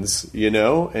dimensions,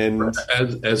 and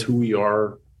as who we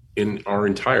are in our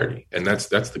entirety. And that's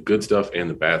the good stuff and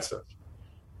the bad stuff.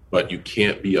 But you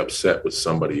can't be upset with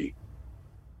somebody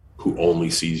who only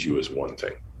sees you as one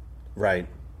thing. Right.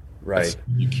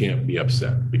 You can't be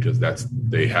upset because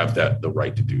they have the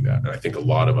right to do that. And I think a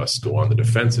lot of us go on the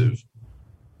defensive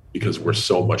because we're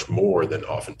so much more than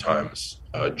oftentimes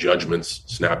judgments,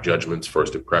 snap judgments,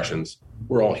 first impressions.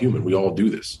 We're all human. We all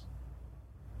do this.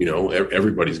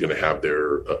 Everybody's going to have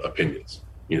their opinions.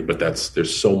 But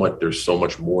there's so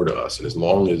much more to us. And as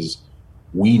long as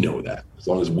we know that, as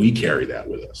long as we carry that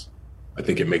with us, I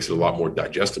think it makes it a lot more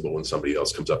digestible when somebody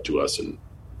else comes up to us and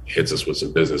hits us with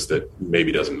some business that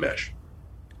maybe doesn't mesh.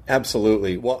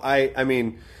 Absolutely. Well, I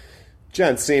mean,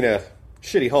 John Cena,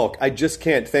 Shitty Hulk, I just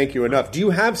can't thank you enough. Do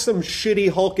you have some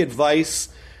Shitty Hulk advice?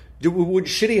 Would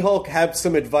Shitty Hulk have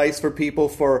some advice for people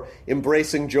for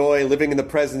embracing joy, living in the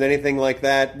present, anything like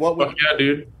that? Yeah,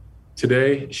 dude.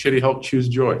 Today, Shitty Hulk, choose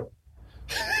joy.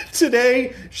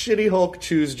 Today, Shitty Hulk,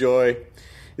 choose joy.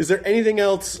 Is there anything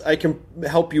else I can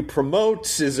help you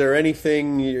promote? Is there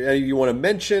anything you want to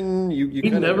mention?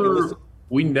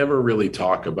 We never really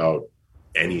talk about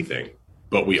anything,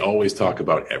 but we always talk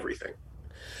about everything.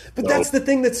 But that's the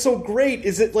thing that's so great.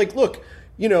 Is it like, look,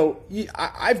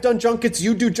 I've done junkets.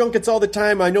 You do junkets all the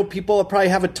time. I know people probably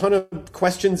have a ton of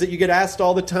questions that you get asked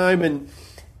all the time,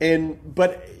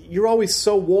 but you're always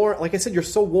so warm. Like I said, you're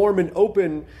so warm and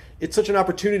open. It's such an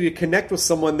opportunity to connect with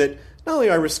someone that not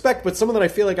only I respect, but someone that I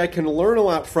feel like I can learn a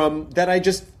lot from, that I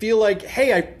just feel like,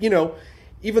 hey,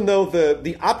 even though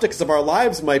the optics of our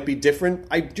lives might be different,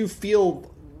 I do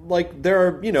feel like there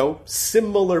are,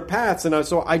 similar paths. And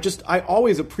so I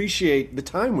always appreciate the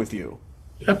time with you.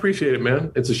 I appreciate it,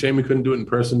 man. It's a shame we couldn't do it in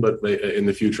person, but in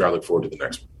the future, I look forward to the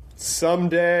next one.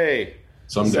 Someday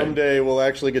we'll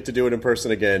actually get to do it in person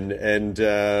again. And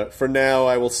for now,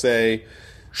 I will say,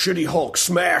 Shitty Hulk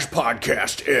Smash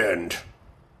Podcast End.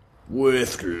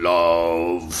 With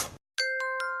love.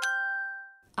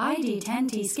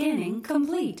 ID10T scanning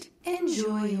complete.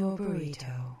 Enjoy your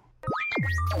burrito.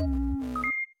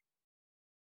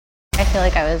 I feel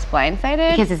like I was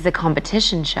blindsided because it's a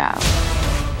competition show.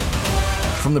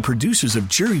 From the producers of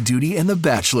Jury Duty and The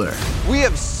Bachelor. We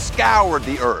have scoured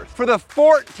the earth for the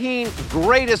 14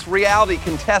 greatest reality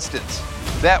contestants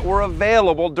that were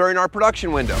available during our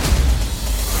production window.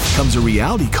 Comes a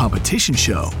reality competition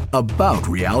show about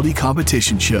reality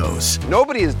competition shows.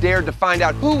 Nobody has dared to find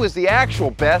out who is the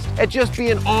actual best at just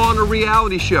being on a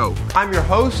reality show. I'm your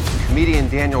host, comedian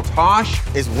Daniel Tosh.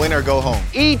 It's win or go home.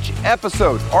 Each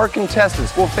episode, our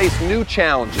contestants will face new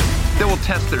challenges that will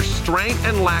test their strength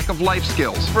and lack of life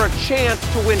skills for a chance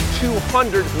to win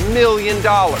 $200 million.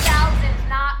 Thousands,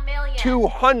 not millions.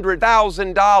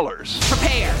 $200,000.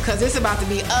 Prepare, because it's about to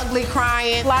be ugly,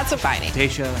 crying, lots of fighting.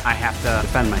 Tasha, I have to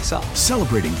defend myself.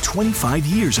 Celebrating 25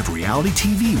 years of reality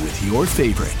TV with your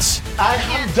favorites. I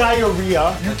have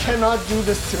diarrhea. You cannot do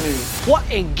this to me. What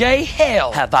in gay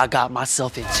hell have I got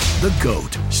myself into? The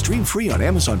GOAT. Stream free on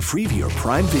Amazon Freevee or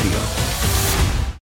Prime Video.